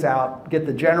 5 days out, get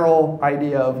the general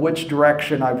idea of which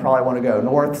direction I probably want to go,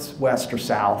 north, west, or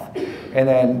south. And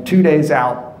then 2 days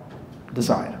out,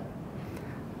 decide.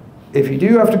 If you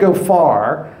do have to go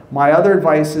far, my other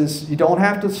advice is you don't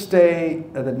have to stay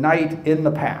the night in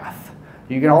the path.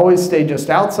 You can always stay just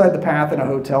outside the path in a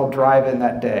hotel, drive in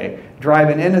that day.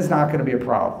 Driving in is not going to be a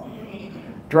problem.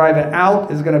 Driving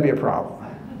out is going to be a problem.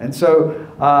 And so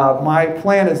my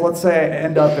plan is, let's say I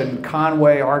end up in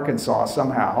Conway, Arkansas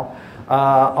somehow.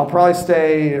 I'll probably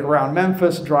stay around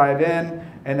Memphis, drive in,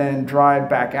 and then drive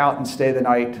back out and stay the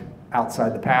night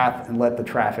outside the path and let the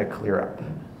traffic clear up.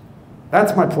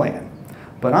 That's my plan.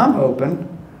 But I'm hoping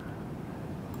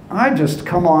I just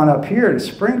come on up here to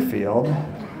Springfield,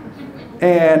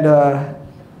 and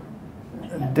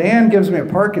Dan gives me a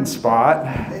parking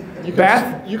spot. You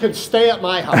can stay at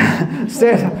my house.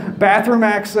 Bathroom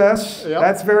access. Yep.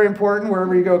 That's very important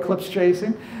wherever you go eclipse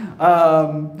chasing.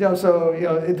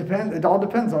 It depends. It all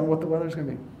depends on what the weather's going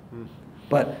to be.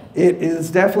 But it is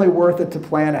definitely worth it to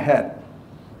plan ahead.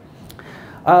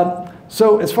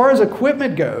 So as far as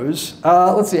equipment goes,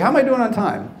 let's see. How am I doing on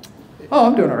time? Oh,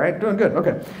 I'm doing all right. Doing good.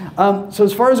 Okay. So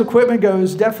as far as equipment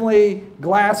goes, definitely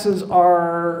glasses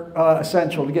are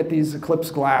essential to get these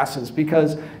eclipse glasses,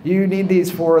 because you need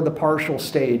these for the partial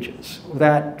stages,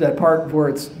 that part where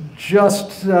it's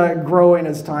just growing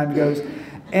as time goes.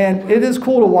 And it is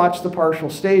cool to watch the partial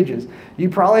stages. You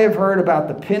probably have heard about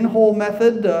the pinhole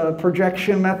method,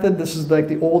 projection method. This is like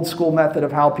the old school method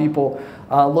of how people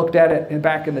looked at it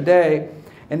back in the day.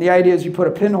 And the idea is you put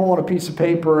a pinhole in a piece of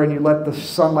paper and you let the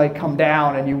sunlight come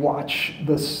down and you watch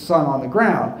the sun on the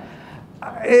ground.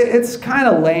 It's kind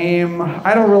of lame.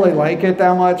 I don't really like it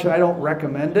that much. I don't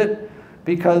recommend it,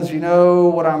 because you know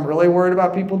what I'm really worried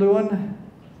about people doing?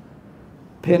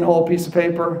 Pinhole piece of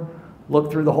paper, look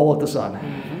through the hole at the sun.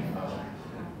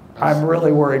 I'm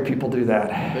really worried people do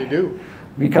that. They do.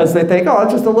 Because they think, oh,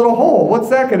 it's just a little hole. What's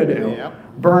that going to do?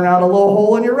 Yep. Burn out a little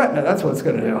hole in your retina. That's what it's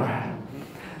going to do.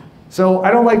 So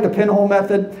I don't like the pinhole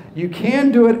method. You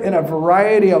can do it in a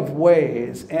variety of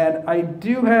ways. And I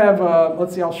do have,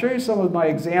 let's see, I'll show you some of my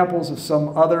examples of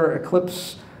some other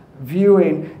eclipse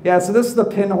viewing. Yeah, so this is the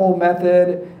pinhole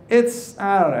method. It's,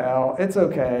 I don't know, it's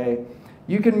okay.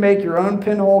 You can make your own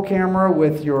pinhole camera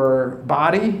with your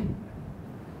body.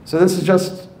 So this is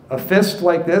just a fist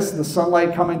like this. The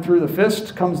sunlight coming through the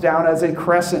fist comes down as a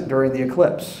crescent during the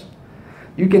eclipse.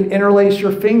 You can interlace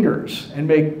your fingers and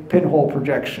make pinhole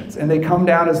projections, and they come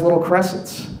down as little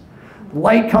crescents.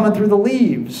 Light coming through the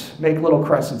leaves make little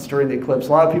crescents during the eclipse. A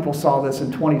lot of people saw this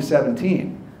in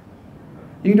 2017.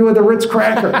 You can do it with a Ritz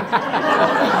cracker.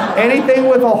 Anything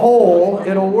with a hole,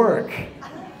 it'll work.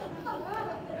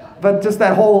 But just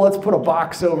that hole, let's put a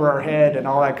box over our head and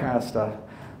all that kind of stuff.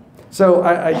 So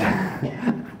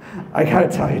I got to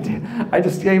tell you, dude, I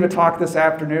just gave a talk this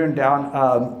afternoon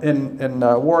down in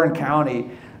Warren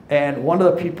County, and one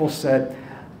of the people said,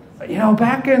 you know,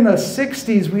 back in the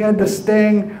 60s, we had this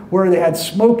thing where they had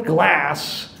smoked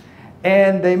glass,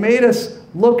 and they made us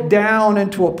look down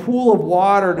into a pool of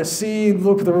water to see,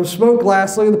 look at the smoked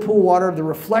glass, look at the pool of water, the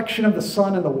reflection of the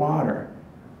sun in the water.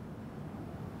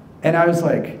 And I was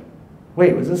like,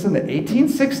 wait, was this in the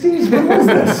 1860s? When was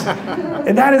this?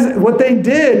 And that is what they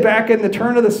did back in the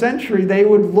turn of the century. They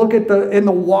would look at in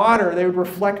the water, they would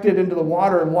reflect it into the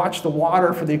water and watch the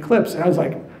water for the eclipse. And I was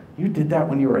like, you did that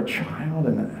when you were a child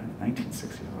in the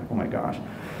 1960s? I'm like, oh my gosh.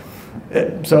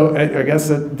 So I guess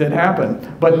it did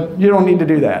happen. But you don't need to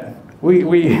do that.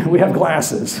 We have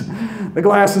glasses. The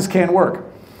glasses can work.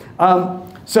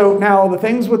 So now the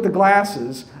things with the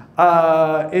glasses,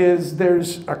 is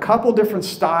there's a couple different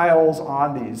styles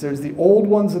on these. There's the old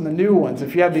ones and the new ones.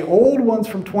 If you have the old ones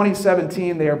from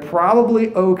 2017, they are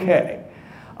probably okay.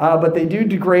 but they do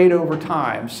degrade over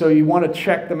time. So you want to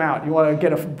check them out. You want to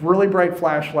get a really bright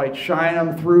flashlight, shine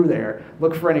them through there,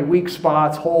 look for any weak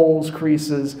spots, holes,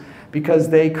 creases, because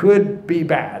they could be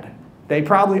bad. They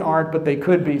probably aren't, but they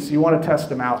could be, so you want to test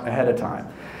them out ahead of time.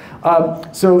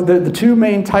 So the two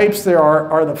main types there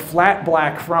are the flat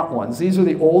black front ones. These are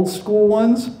the old school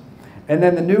ones, and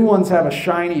then the new ones have a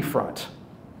shiny front.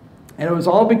 And it was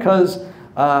all because,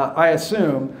 I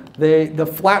assume, the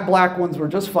flat black ones were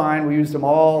just fine. We used them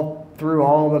all through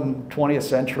all the 20th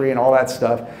century and all that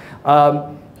stuff.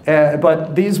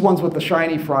 But these ones with the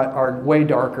shiny front are way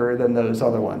darker than those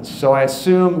other ones. So I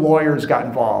assume lawyers got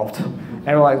involved and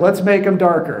were like, let's make them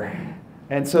darker.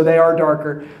 And so they are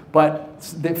darker, but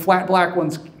the flat black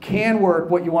ones can work.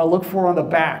 What you want to look for on the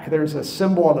back, there's a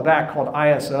symbol on the back called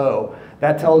ISO.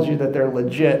 That tells you that they're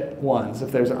legit ones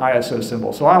if there's an ISO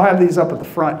symbol. So I'll have these up at the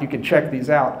front. You can check these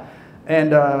out.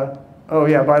 And oh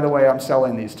yeah, by the way, I'm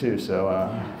selling these too. So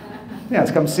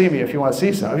yeah, come see me if you want to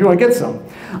see some, if you want to get some.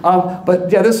 But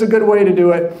yeah, this is a good way to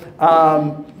do it.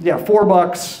 Yeah,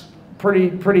 $4.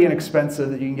 Pretty inexpensive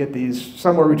that you can get these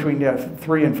somewhere between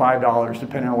 $3 and $5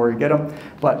 depending on where you get them,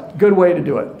 but good way to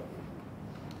do it.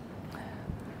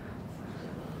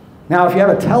 Now if you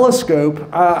have a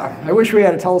telescope, I wish we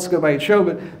had a telescope I could show,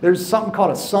 but there's something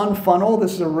called a sun funnel.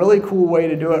 This is a really cool way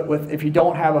to do it if you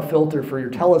don't have a filter for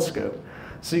your telescope.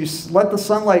 So you let the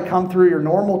sunlight come through your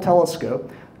normal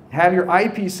telescope, have your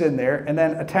eyepiece in there, and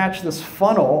then attach this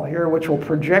funnel here which will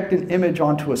project an image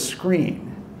onto a screen.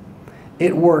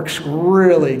 It works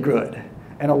really good.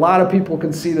 And a lot of people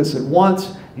can see this at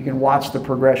once. You can watch the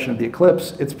progression of the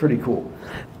eclipse. It's pretty cool.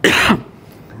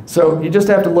 So you just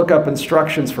have to look up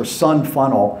instructions for sun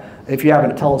funnel if you have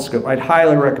a telescope. I'd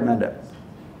highly recommend it.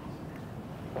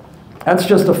 That's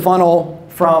just a funnel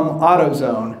from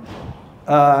AutoZone.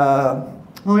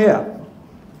 Oh yeah.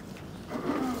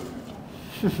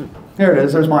 There it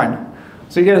is, there's mine.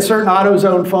 So you get a certain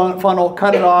AutoZone funnel,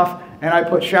 cut it off, and I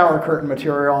put shower curtain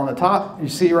material on the top. You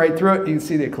see right through it, you can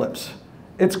see the eclipse.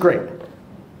 It's great.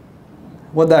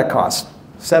 What'd that cost?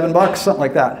 $7, something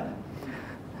like that.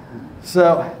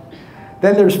 So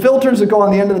then there's filters that go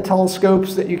on the end of the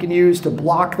telescopes that you can use to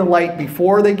block the light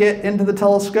before they get into the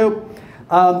telescope.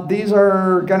 These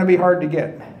are gonna be hard to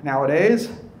get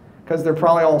nowadays because they're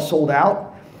probably all sold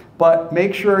out, but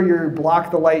make sure you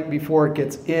block the light before it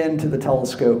gets into the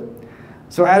telescope.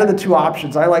 So out of the two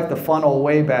options, I like the funnel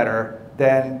way better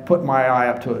than putting my eye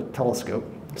up to a telescope.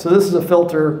 So this is a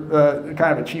filter,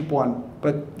 kind of a cheap one,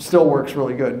 but still works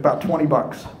really good, about 20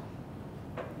 bucks.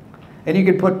 And you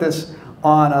can put this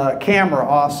on a camera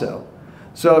also.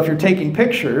 So if you're taking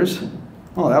pictures,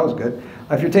 oh, that was good.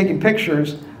 If you're taking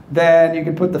pictures, then you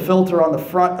can put the filter on the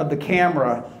front of the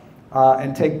camera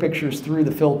and take pictures through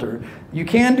the filter. You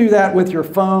can do that with your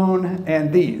phone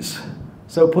and these.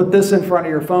 So put this in front of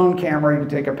your phone camera, you can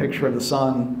take a picture of the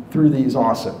sun through these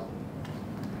also.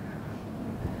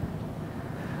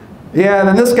 Yeah, and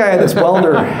then this guy had this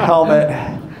welder helmet.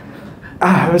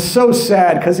 It was so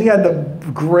sad because he had the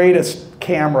greatest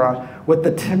camera with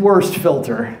the worst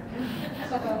filter.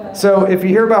 So if you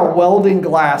hear about welding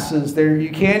glasses,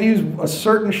 you can use a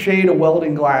certain shade of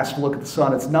welding glass to look at the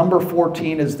sun. It's number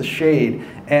 14 is the shade,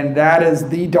 and that is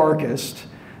the darkest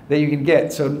that you can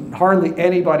get. So hardly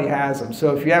anybody has them.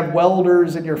 So if you have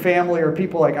welders in your family or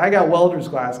people like, I got welder's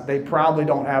glass, they probably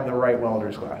don't have the right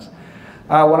welder's glass.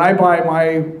 When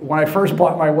I first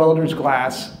bought my welder's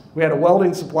glass, we had a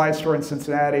welding supply store in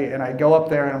Cincinnati, and I go up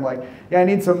there and I'm like, yeah, I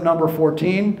need some number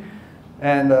 14.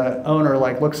 And the owner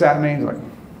looks at me and he's like,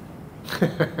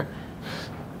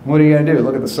 what are you gonna do,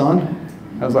 look at the sun?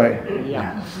 I was like,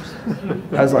 yeah.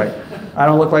 I was like, I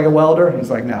don't look like a welder? He's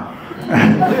like, no.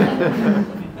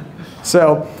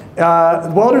 So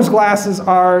welder's glasses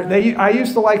I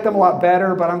used to like them a lot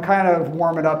better, but I'm kind of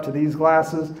warming up to these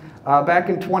glasses. Back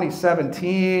in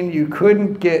 2017, you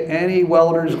couldn't get any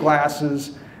welder's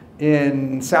glasses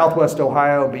in Southwest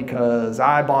Ohio because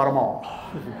I bought them all.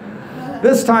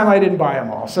 This time I didn't buy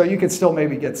them all, so you could still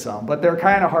maybe get some, but they're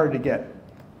kind of hard to get.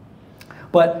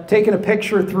 But taking a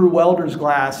picture through welder's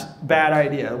glass, bad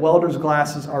idea. Welder's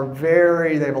glasses they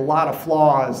have a lot of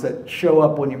flaws that show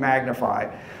up when you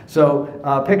magnify.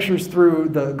 So pictures through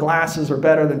the glasses are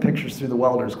better than pictures through the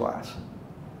welder's glass.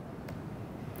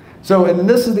 So, and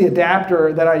this is the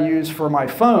adapter that I use for my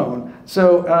phone.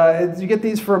 So you get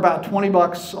these for about 20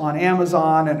 bucks on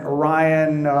Amazon and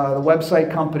Orion, the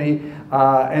website company.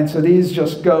 And so these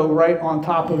just go right on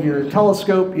top of your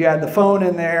telescope. You add the phone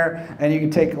in there and you can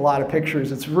take a lot of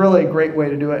pictures. It's really a great way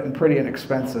to do it and pretty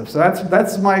inexpensive. So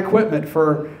that's my equipment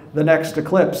for the next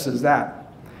eclipse is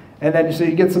that. And then so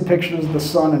you get some pictures of the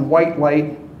sun in white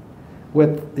light.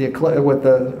 with the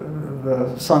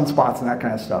sunspots and that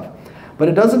kind of stuff. But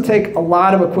it doesn't take a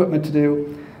lot of equipment to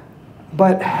do.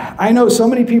 But I know so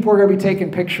many people are going to be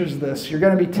taking pictures of this. You're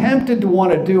going to be tempted to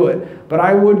want to do it, but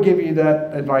I would give you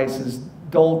that advice is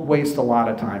don't waste a lot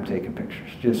of time taking pictures.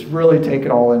 Just really take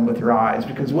it all in with your eyes,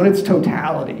 because when it's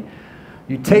totality,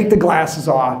 you take the glasses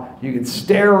off, you can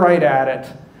stare right at it,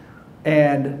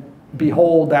 and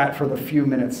behold that for the few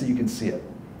minutes that you can see it.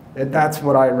 And that's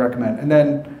what I recommend. And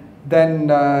then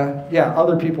yeah,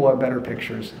 other people have better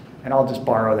pictures, and I'll just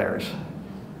borrow theirs.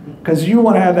 Because you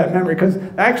want to have that memory. Because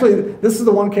actually, this is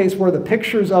the one case where the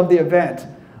pictures of the event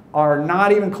are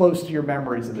not even close to your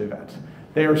memories of the event.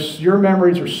 Your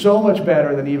memories are so much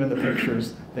better than even the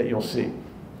pictures that you'll see.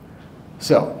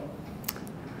 So,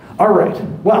 all right.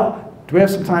 Well, do we have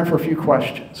some time for a few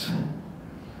questions?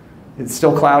 It's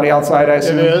still cloudy outside, I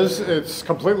assume? It is. It's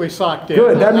completely socked in.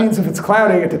 Good. That means if it's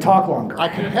cloudy, I get to talk longer. I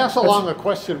can pass along a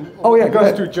question go ahead.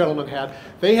 these two gentlemen had.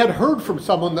 They had heard from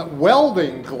someone that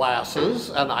welding glasses,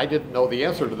 and I didn't know the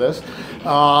answer to this,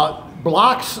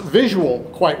 blocks visual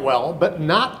quite well, but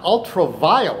not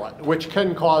ultraviolet, which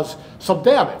can cause some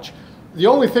damage. The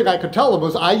only thing I could tell them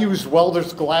was I used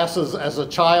welder's glasses as a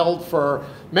child for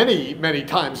many, many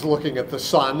times looking at the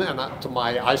sun, and to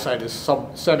my eyesight is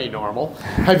semi-normal.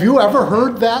 Have you ever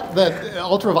heard that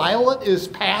ultraviolet is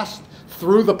passed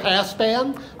through the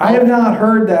passband? I have not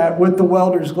heard that with the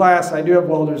welder's glass. I do have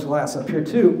welder's glass up here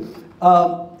too.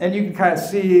 And you can kind of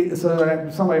see, so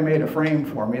somebody made a frame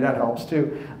for me, that helps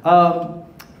too. I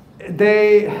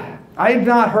have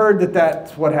not heard that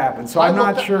that's what happened, so I'm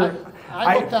not sure.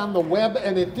 I looked on the web,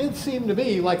 and it did seem to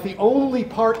be like the only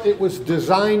part it was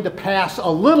designed to pass a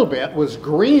little bit was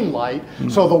green light,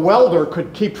 so the welder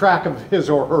could keep track of his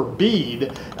or her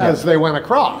bead as they went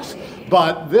across.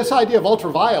 But this idea of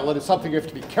ultraviolet is something you have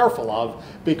to be careful of,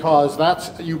 because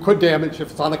you could damage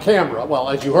if it's on a camera. Well,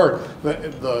 as you heard,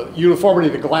 the uniformity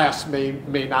of the glass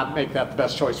may not make that the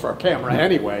best choice for a camera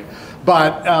anyway.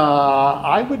 But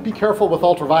I would be careful with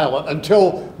ultraviolet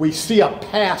until we see a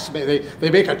pass. They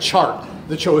make a chart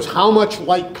that shows how much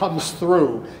light comes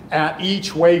through at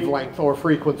each wavelength or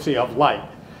frequency of light.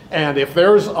 And if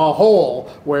there's a hole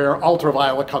where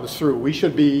ultraviolet comes through, we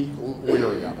should be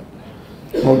leery of it.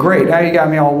 Well, great. Now you got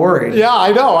me all worried. Yeah,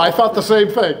 I know. I thought the same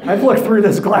thing. I've looked through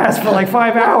this glass for like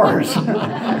 5 hours.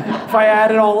 If I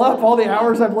add it all up, all the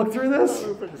hours I've looked through this?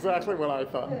 That's exactly what I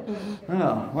thought.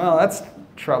 Oh, well, that's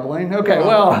troubling. Okay,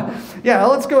 well, yeah,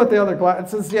 let's go with the other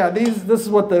glasses. Yeah, this is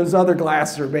what those other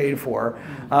glasses are made for.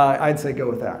 I'd say go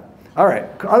with that. All right,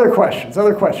 other questions?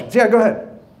 Yeah, go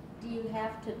ahead. Do you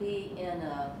have to be in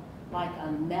like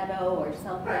a meadow or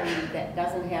something that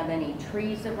doesn't have any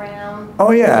trees around?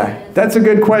 Oh yeah, that's a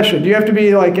good question. Do you have to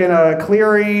be like in a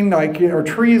clearing, or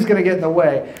trees going to get in the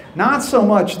way? Not so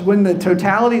much. When the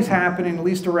totality is happening, at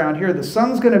least around here, the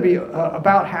sun's going to be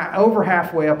about over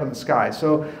halfway up in the sky.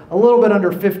 So a little bit under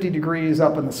 50 degrees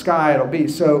up in the sky it'll be.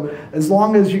 So as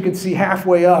long as you can see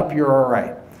halfway up, you're all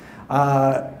right.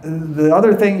 The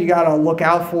other thing you got to look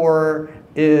out for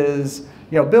is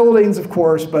buildings, of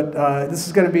course, but this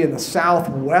is going to be in the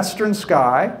southwestern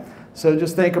sky. So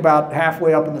just think about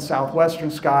halfway up in the southwestern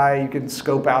sky. You can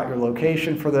scope out your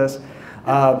location for this.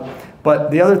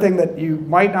 But the other thing that you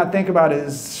might not think about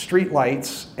is street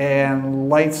lights and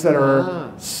lights that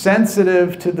are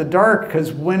sensitive to the dark,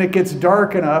 because when it gets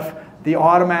dark enough, the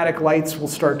automatic lights will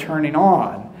start turning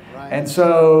on. And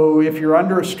so if you're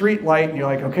under a street light and you're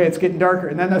like, okay, it's getting darker,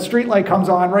 and then the street light comes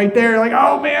on right there, you're like,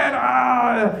 oh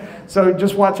man, So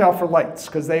just watch out for lights,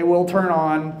 because they will turn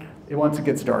on once it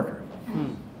gets darker.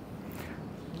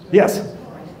 Yes?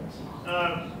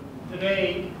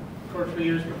 Today, of course, we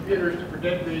use computers to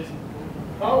predict these.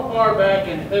 How far back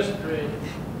in history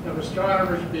have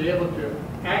astronomers been able to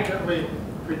accurately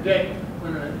predict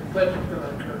when an eclipse is going to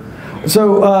occur?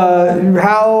 So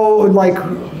how,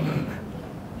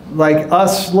 like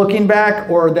us looking back,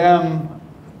 or them?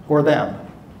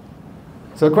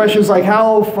 So the question is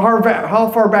how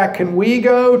far back can we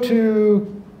go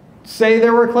to say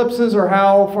there were eclipses, or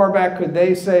how far back could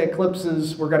they say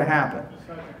eclipses were going to happen?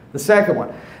 The second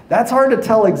one. That's hard to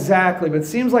tell exactly, but it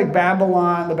seems like the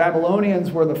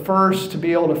Babylonians were the first to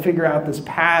be able to figure out this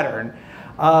pattern.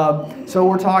 So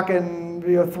we're talking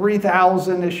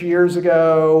 3,000-ish years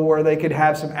ago, where they could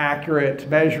have some accurate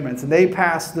measurements. And they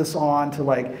passed this on to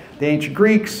the ancient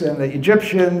Greeks and the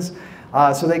Egyptians.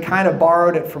 So they kind of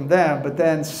borrowed it from them. But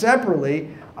then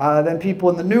separately, then people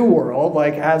in the New World,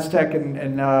 like Aztec and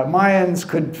Mayans,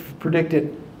 could predict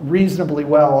it reasonably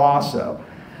well also.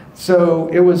 So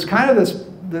it was kind of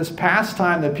this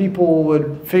pastime that people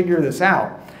would figure this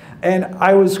out. And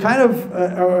I was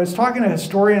talking to a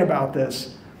historian about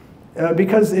this.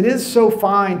 because it is so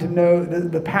fine to know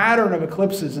the pattern of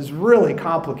eclipses is really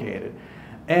complicated.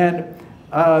 And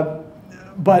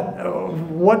but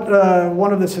what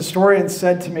one of the historians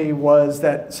said to me was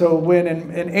that, so when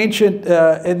in ancient,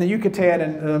 in the Yucatan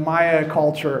and the Maya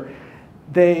culture,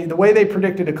 the way they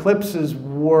predicted eclipses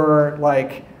were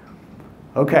like,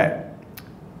 okay,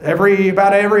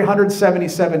 about every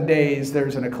 177 days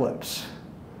there's an eclipse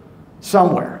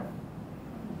somewhere.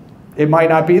 It might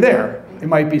not be there. It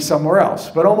might be somewhere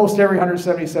else. But almost every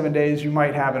 177 days you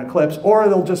might have an eclipse, or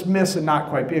they'll just miss and not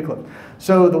quite be eclipsed.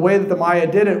 So the way that the Maya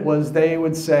did it was they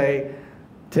would say,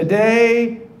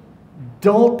 today,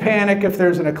 don't panic if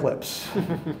there's an eclipse.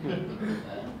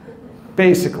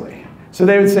 Basically. So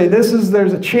they would say, there's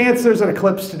a chance there's an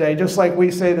eclipse today, just like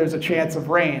we say there's a chance of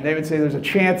rain. They would say there's a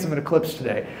chance of an eclipse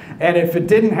today. And if it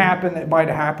didn't happen, it might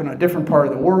have happened in a different part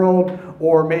of the world,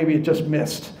 or maybe it just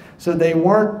missed. So they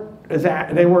weren't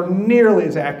nearly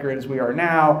as accurate as we are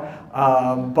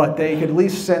now, but they could at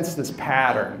least sense this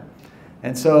pattern.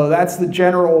 And so that's the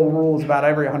general rules about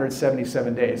every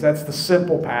 177 days. That's the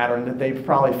simple pattern that they've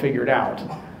probably figured out,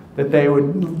 that they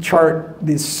would chart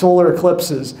these solar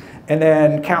eclipses and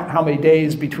then count how many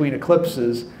days between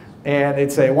eclipses, and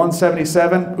they'd say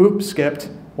 177, oops, skipped,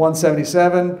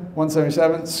 177,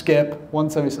 177, skip,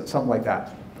 177, something like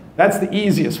that. That's the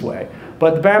easiest way.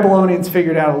 But the Babylonians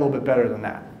figured out a little bit better than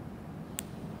that.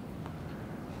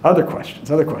 Other questions?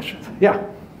 Yeah?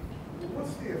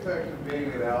 What's the effect of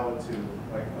being at altitude,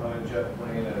 like on a jet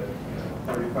plane at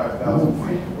 35,000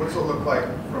 feet? What's it look like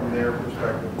from their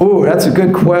perspective? Ooh, that's a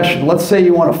good question. Let's say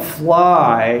you want to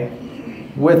fly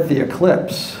with the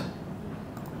eclipse.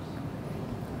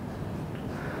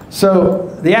 So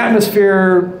the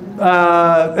atmosphere,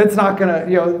 it's not going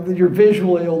to, your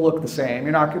visually will look the same.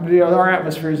 You're not going to, our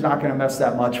atmosphere is not going to mess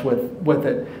that much with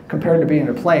it compared to being in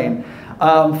a plane.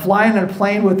 Flying in a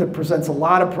plane with it presents a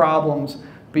lot of problems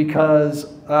because,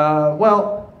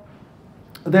 well,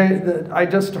 I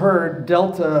just heard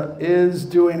Delta is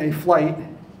doing a flight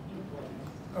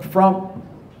from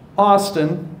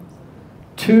Austin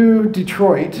to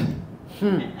Detroit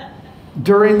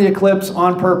during the eclipse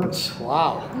on purpose.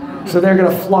 Wow. So they're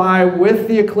going to fly with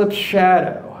the eclipse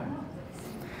shadow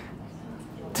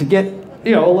to get,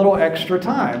 a little extra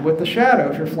time with the shadow.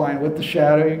 If you're flying with the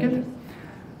shadow, you get it.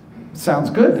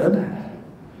 Sounds good, doesn't it?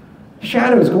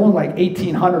 Shadow's going like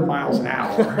 1,800 miles an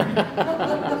hour.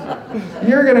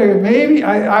 You're gonna maybe.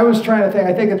 I was trying to think.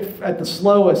 I think at the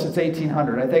slowest it's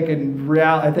 1,800. I think in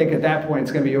reality, I think at that point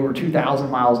it's going to be over 2,000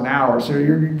 miles an hour. So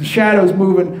your shadow's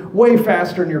moving way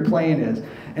faster than your plane is.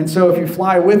 And so if you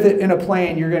fly with it in a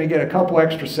plane, you're going to get a couple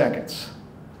extra seconds.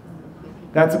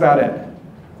 That's about it.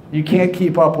 You can't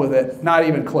keep up with it. Not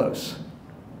even close.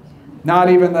 Not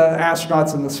even the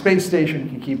astronauts in the space station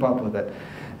can keep up with it.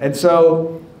 And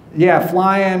so, yeah,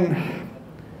 flying,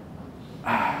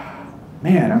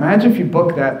 man, imagine if you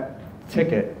book that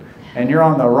ticket and you're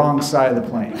on the wrong side of the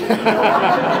plane.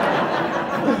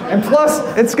 And plus,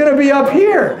 it's going to be up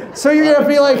here. So you're going to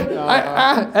be like,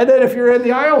 and then if you're in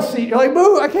the aisle seat, you're like,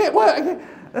 move, I can't.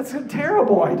 That's a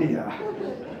terrible idea.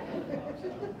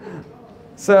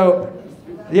 So,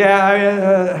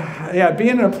 yeah,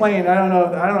 being in a plane, I don't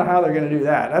know how they're going to do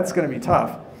that. That's going to be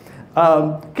tough.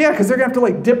 Yeah, because they're going to have to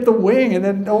like dip the wing, and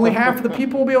then only half of the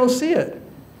people will be able to see it.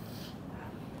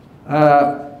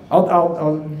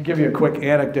 I'll give you a quick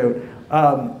anecdote.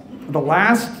 The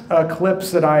last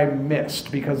eclipse that I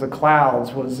missed because of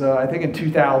clouds was, I think, in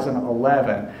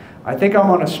 2011. I think I'm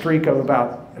on a streak of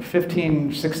about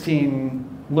 15,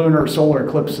 16 lunar solar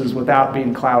eclipses without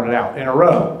being clouded out in a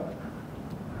row.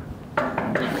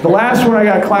 The last one I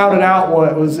got clouded out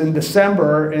was in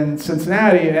December in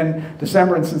Cincinnati, and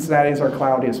December in Cincinnati is our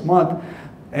cloudiest month,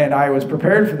 and I was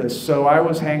prepared for this, so I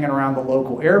was hanging around the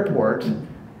local airport. We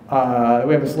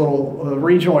have this little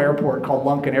regional airport called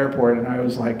Lunken Airport, and I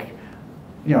was like,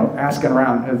 asking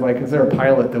around, is there a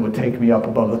pilot that would take me up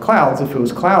above the clouds if it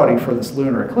was cloudy for this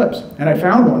lunar eclipse? And I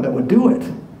found one that would do it.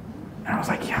 And I was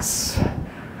like, yes.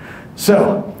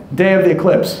 So, day of the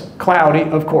eclipse, cloudy,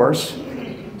 of course.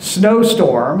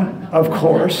 Snowstorm, of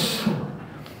course.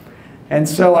 And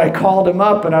so I called him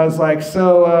up and I was like,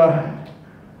 so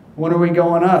when are we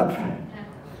going up? And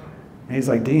he's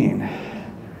like, Dean,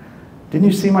 didn't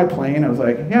you see my plane? I was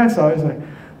like, yeah, I saw it. He's like,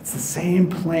 it's the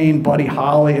same plane Buddy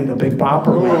Holly and the Big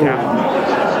Bopper went down.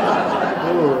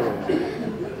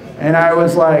 And I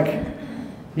was like,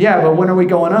 yeah, but when are we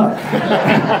going up?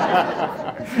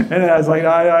 And then I was like,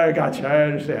 I got you, I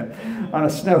understand. On a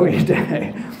snowy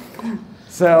day.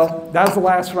 So that's the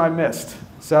last one I missed.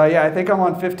 So yeah, I think I'm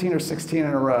on 15 or 16 in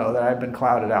a row that I've been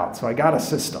clouded out. So I got a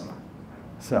system.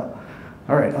 So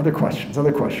All right, other questions,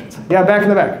 other questions. Yeah, back in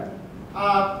the back.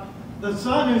 The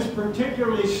sun is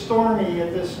particularly stormy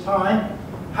at this time.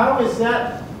 How is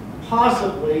that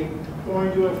possibly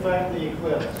going to affect the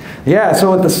eclipse? Yeah,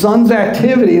 so with the sun's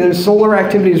activity, the solar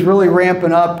activity is really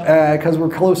ramping up because we're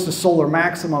close to solar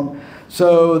maximum.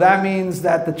 So that means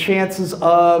that the chances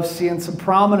of seeing some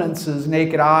prominences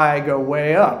naked eye go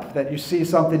way up, that you see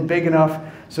something big enough.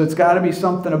 So it's got to be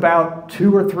something about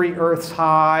 2 or 3 Earths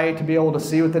high to be able to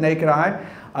see with the naked eye.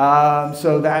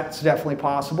 So that's definitely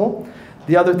possible.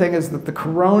 The other thing is that the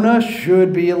corona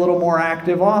should be a little more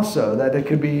active also, that it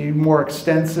could be more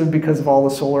extensive because of all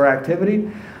the solar activity.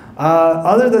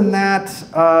 Other than that,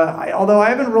 although I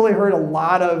haven't really heard a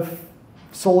lot of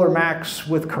solar max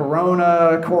with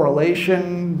corona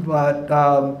correlation, but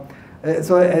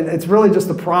so it's really just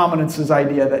the prominences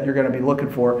idea that you're going to be looking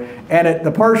for. And at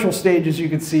the partial stages, you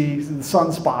can see the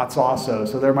sunspots also,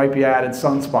 so there might be added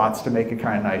sunspots to make it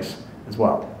kind of nice as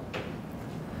well.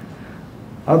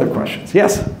 Other questions?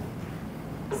 Yes?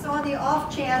 So on the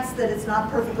off chance that it's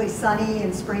not perfectly sunny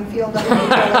in Springfield on April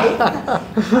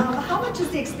 8th, how much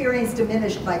is the experience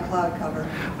diminished by cloud cover?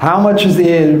 How much is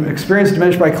the experience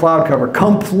diminished by cloud cover?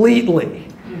 Completely.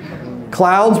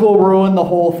 Clouds will ruin the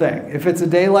whole thing. If it's a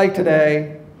day like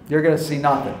today, you're going to see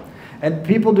nothing. And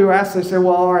people do ask, they say,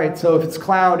 well, all right, so if it's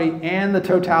cloudy and the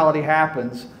totality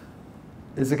happens,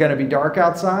 is it going to be dark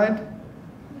outside?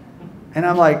 And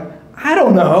I'm like, I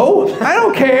don't know. I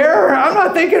don't care. I'm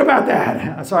not thinking about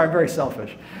that. Sorry, I'm very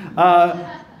selfish.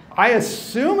 I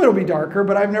assume it'll be darker,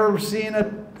 but I've never seen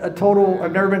a total,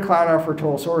 I've never been clouded out for a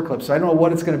total solar eclipse, so I don't know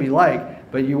what it's going to be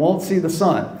like, but you won't see the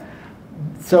sun.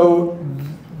 So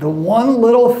the one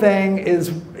little thing is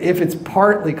if it's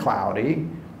partly cloudy,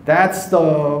 that's the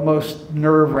most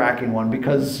nerve-wracking one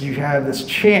because you have this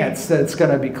chance that it's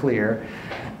going to be clear.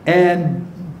 And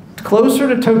closer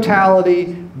to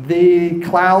totality, the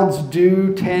clouds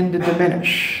do tend to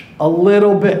diminish a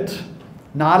little bit.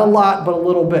 Not a lot, but a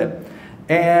little bit.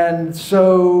 And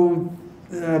so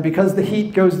because the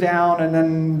heat goes down and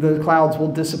then the clouds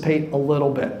will dissipate a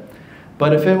little bit.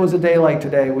 But if it was a day like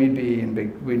today, we'd be in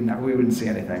big, we wouldn't see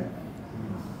anything.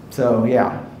 So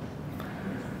yeah.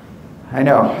 I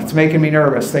know, it's making me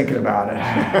nervous thinking about it.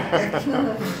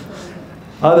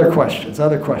 Other questions,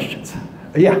 other questions.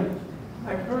 Yeah?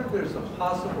 I've heard there's a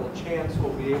possible chance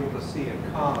we'll be able to see a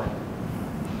comet.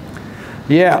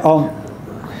 Yeah,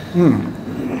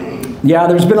 yeah,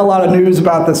 there's been a lot of news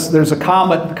about this. There's a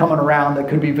comet coming around that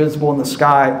could be visible in the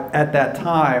sky at that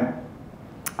time.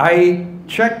 I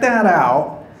checked that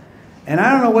out, and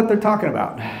I don't know what they're talking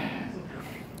about.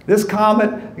 This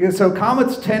comet, so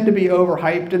comets tend to be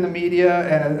overhyped in the media,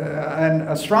 and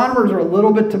astronomers are a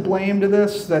little bit to blame to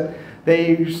this, that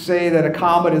they say that a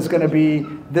comet is going to be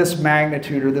this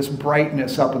magnitude or this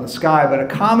brightness up in the sky, but a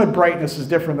comet brightness is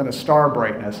different than a star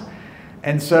brightness.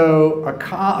 And so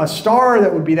a star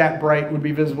that would be that bright would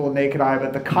be visible with naked eye,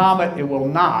 but the comet, it will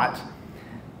not.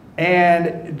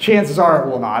 And chances are it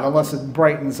will not, unless it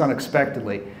brightens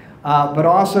unexpectedly. But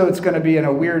also it's going to be in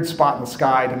a weird spot in the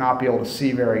sky to not be able to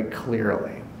see very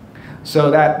clearly.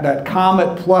 So that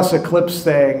comet plus eclipse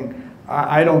thing,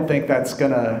 I don't think that's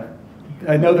going to...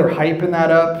 I know they're hyping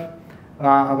that up, but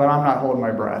I'm not holding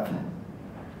my breath.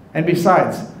 And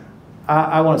besides,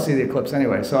 I want to see the eclipse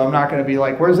anyway, so I'm not going to be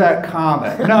like, "Where's that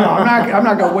comet?" No, I'm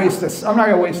not going to waste this. I'm not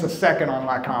going to waste a second on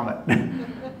that comet.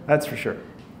 That's for sure.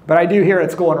 But I do hear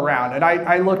it's going around, and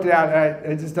I looked it out,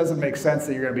 and it just doesn't make sense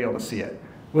that you're going to be able to see it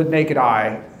with naked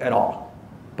eye at all.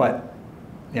 But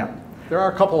yeah, there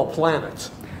are a couple of planets.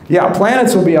 Yeah,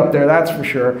 planets will be up there. That's for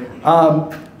sure.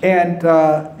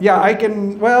 Yeah, I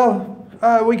can. Well.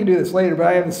 We can do this later, but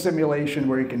I have a simulation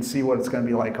where you can see what it's going to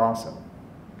be like also.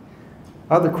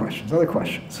 Other questions, other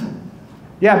questions.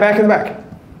 Yeah, back in the back.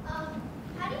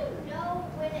 How do you know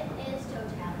when it is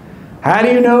totality? How do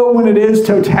you know when it is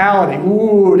totality?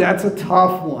 Ooh, that's a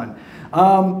tough one.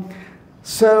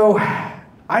 So,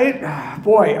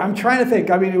 I'm trying to think.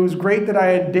 I mean, it was great that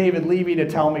I had David Levy to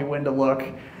tell me when to look.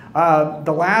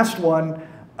 The last one,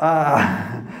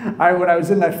 when I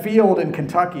was in that field in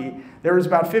Kentucky, there was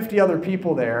about 50 other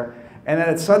people there, and then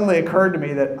it suddenly occurred to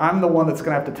me that I'm the one that's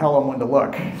going to have to tell them when to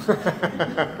look.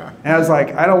 And I was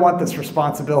like, I don't want this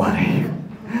responsibility.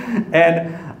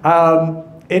 And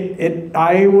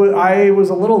I was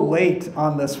a little late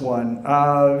on this one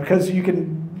because you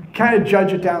can kind of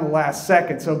judge it down to the last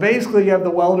second. So basically, you have the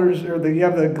welders or you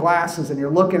have the glasses, and you're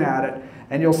looking at it,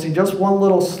 and you'll see just one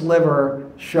little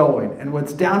sliver showing. And when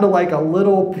it's down to like a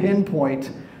little pinpoint,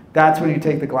 that's when you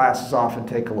take the glasses off and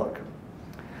take a look.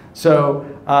 So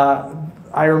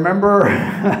I remember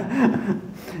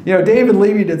You know, David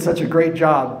Levy did such a great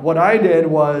job. What I did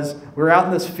was, we were out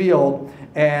in this field,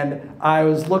 and I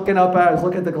was looking at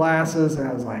the glasses, and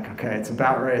I was like, okay, it's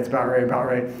about right, it's about right, about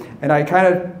right. And I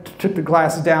kind of took the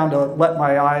glasses down to let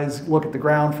my eyes look at the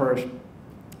ground first,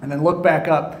 and then look back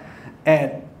up,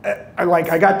 and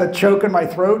I got the choke in my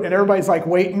throat, and everybody's like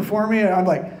waiting for me, and I'm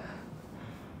like,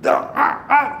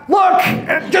 look,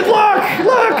 just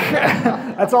look.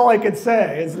 That's all I could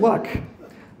say is look.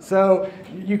 So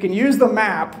you can use the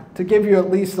map to give you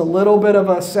at least a little bit of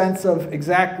a sense of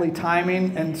exactly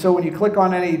timing. And so when you click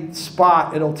on any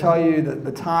spot, it'll tell you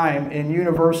the time in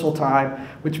universal time,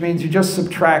 which means you just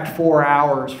subtract 4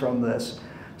 hours from this.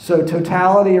 So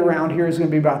totality around here is going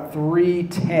to be about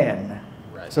 3:10.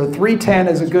 Right. So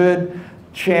 3:10 is a good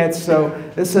chance. So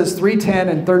this says 3:10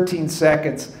 and 13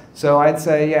 seconds. So I'd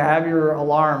say, yeah, have your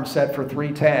alarm set for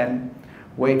 3:10.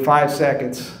 Wait 5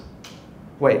 seconds.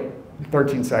 Wait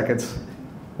 13 seconds.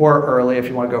 Or early if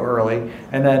you want to go early.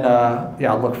 And then,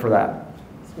 yeah, look for that.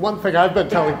 One thing I've been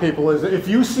telling people is if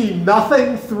you see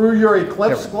nothing through your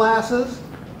Eclipse glasses,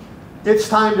 it's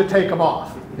time to take them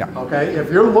off. Yeah. Okay?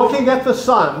 If you're looking at the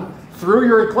sun through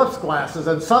your Eclipse glasses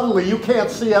and suddenly you can't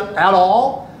see it at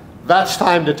all, that's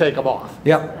time to take them off.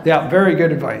 Yep, yeah, very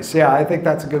good advice. Yeah, I think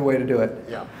that's a good way to do it.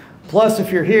 Yeah. Plus,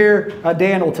 if you're here,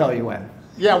 Dan will tell you when.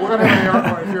 Yeah, we're going to have an air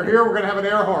horn. If you're here, we're going to have an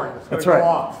air horn. That's right. Go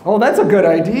off. Oh, that's a good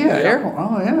idea. Yeah. Air horn.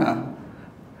 Oh, yeah.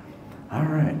 All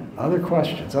right. Other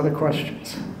questions? Other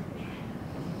questions?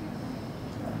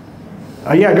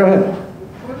 Yeah, go ahead.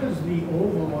 What is the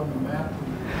oval on the map?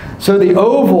 So the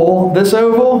oval, this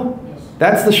oval, yes,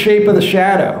 that's the shape of the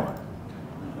shadow.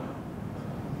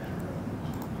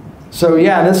 So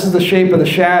yeah, this is the shape of the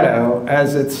shadow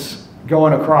as it's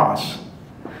going across.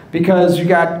 Because you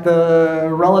got the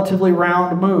relatively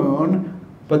round moon,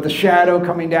 but the shadow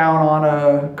coming down on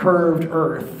a curved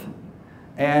Earth.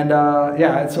 And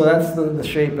yeah, so that's the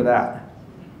shape of that.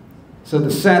 So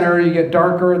the center, you get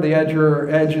darker, the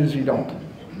edges, you don't.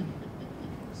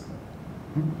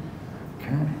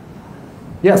 Okay.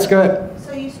 Yes, go ahead.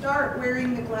 So you start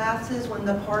wearing the glasses when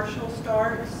the partial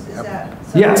starts? Is that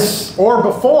yes. Or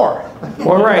before.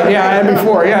 Or right, yeah, and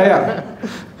before, yeah.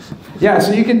 Yeah,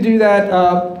 so you can do that,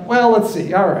 well, let's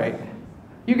see, all right.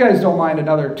 You guys don't mind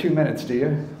another 2 minutes, do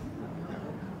you?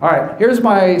 All right, here's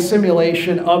my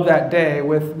simulation of that day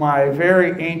with my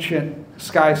very ancient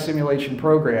sky simulation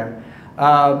program.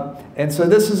 And so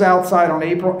this is outside on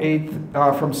April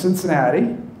 8th from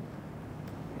Cincinnati.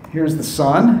 Here's the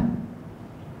sun.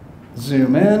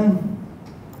 Zoom in.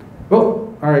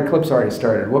 Oh, all right, Eclipse already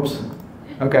started, whoops.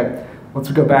 Okay,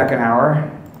 let's go back an hour.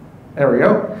 There we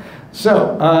go.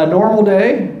 So, normal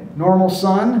day, normal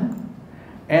sun,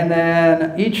 and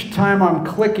then each time I'm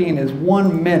clicking is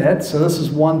 1 minute, so this is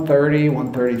 1:30,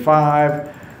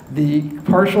 1:35. The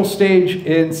partial stage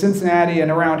in Cincinnati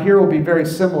and around here will be very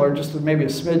similar, just maybe a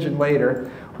smidgen later.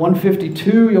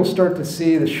 1:52, you'll start to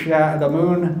see the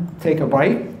moon take a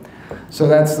bite, so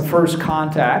that's the first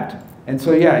contact. And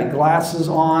so yeah, glasses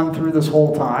on through this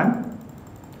whole time.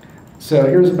 So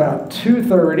here's about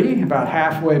 2:30, about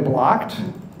halfway blocked.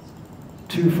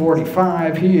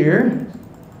 2:45 here,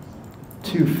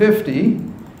 2:50,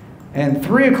 and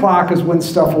 3 o'clock is when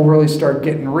stuff will really start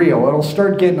getting real. It'll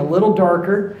start getting a little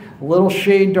darker, a little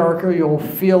shade darker. You'll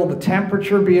feel the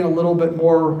temperature being a little bit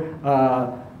more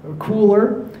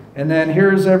cooler. And then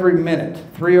here's every minute,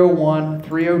 3:01,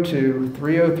 3:02,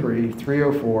 3:03,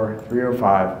 3:04,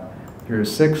 3:05.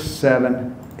 Here's 6,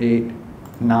 7, 8,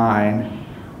 9,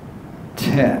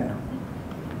 10.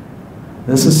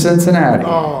 This is Cincinnati.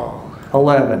 Oh.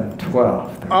 11,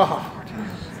 12, 13, Oh. 14.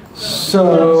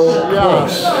 So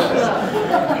close.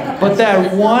 But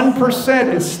that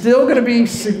 1% is still going to be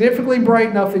significantly bright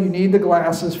enough that you need the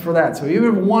glasses for that. So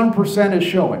even if 1% is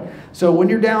showing. So when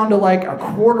you're down to like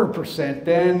 1/4%,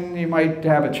 then you might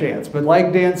have a chance. But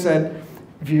like Dan said,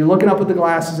 if you're looking up with the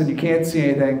glasses and you can't see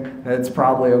anything, it's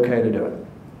probably okay to do it.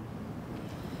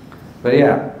 But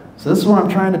yeah. So this is what I'm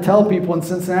trying to tell people in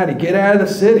Cincinnati. Get out of the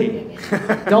city.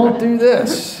 Don't do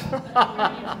this.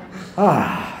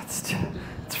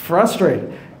 It's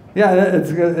frustrating. Yeah,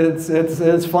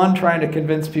 it's fun trying to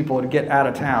convince people to get out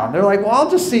of town. They're like, well,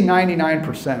 I'll just see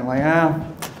 99%. I'm like,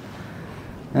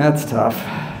 that's tough.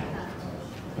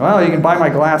 Well, you can buy my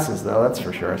glasses, though, that's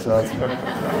for sure. So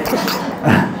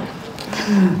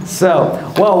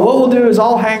well, what we'll do is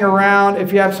I'll hang around.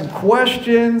 If you have some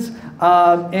questions,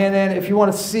 and then if you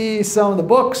want to see some of the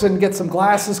books and get some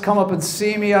glasses, come up and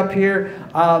see me up here.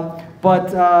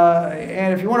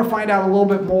 And if you want to find out a little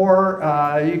bit more,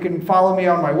 you can follow me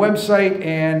on my website,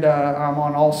 and I'm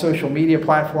on all social media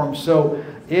platforms. So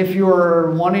if you're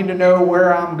wanting to know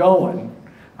where I'm going,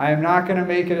 I am not going to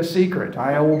make it a secret.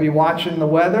 I will be watching the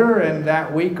weather, and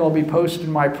that week I'll be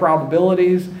posting my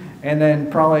probabilities, and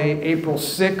then probably April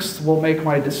 6th we'll make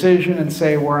my decision and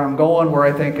say where I'm going, where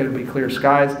I think it'll be clear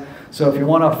skies. So if you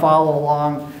want to follow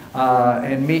along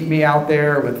and meet me out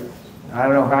there with, I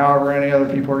don't know, however any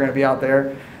other people are going to be out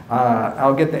there,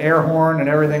 I'll get the air horn and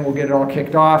everything. We'll get it all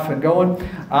kicked off and going.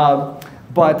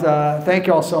 But thank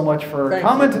you all so much for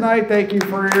coming tonight. Thank you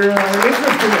for your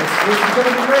interest in this. This is going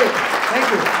to be great. Thank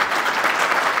you.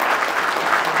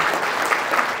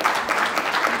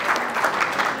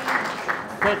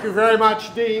 Thank you very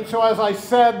much, Dean. So as I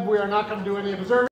said, we are not going to do any observing.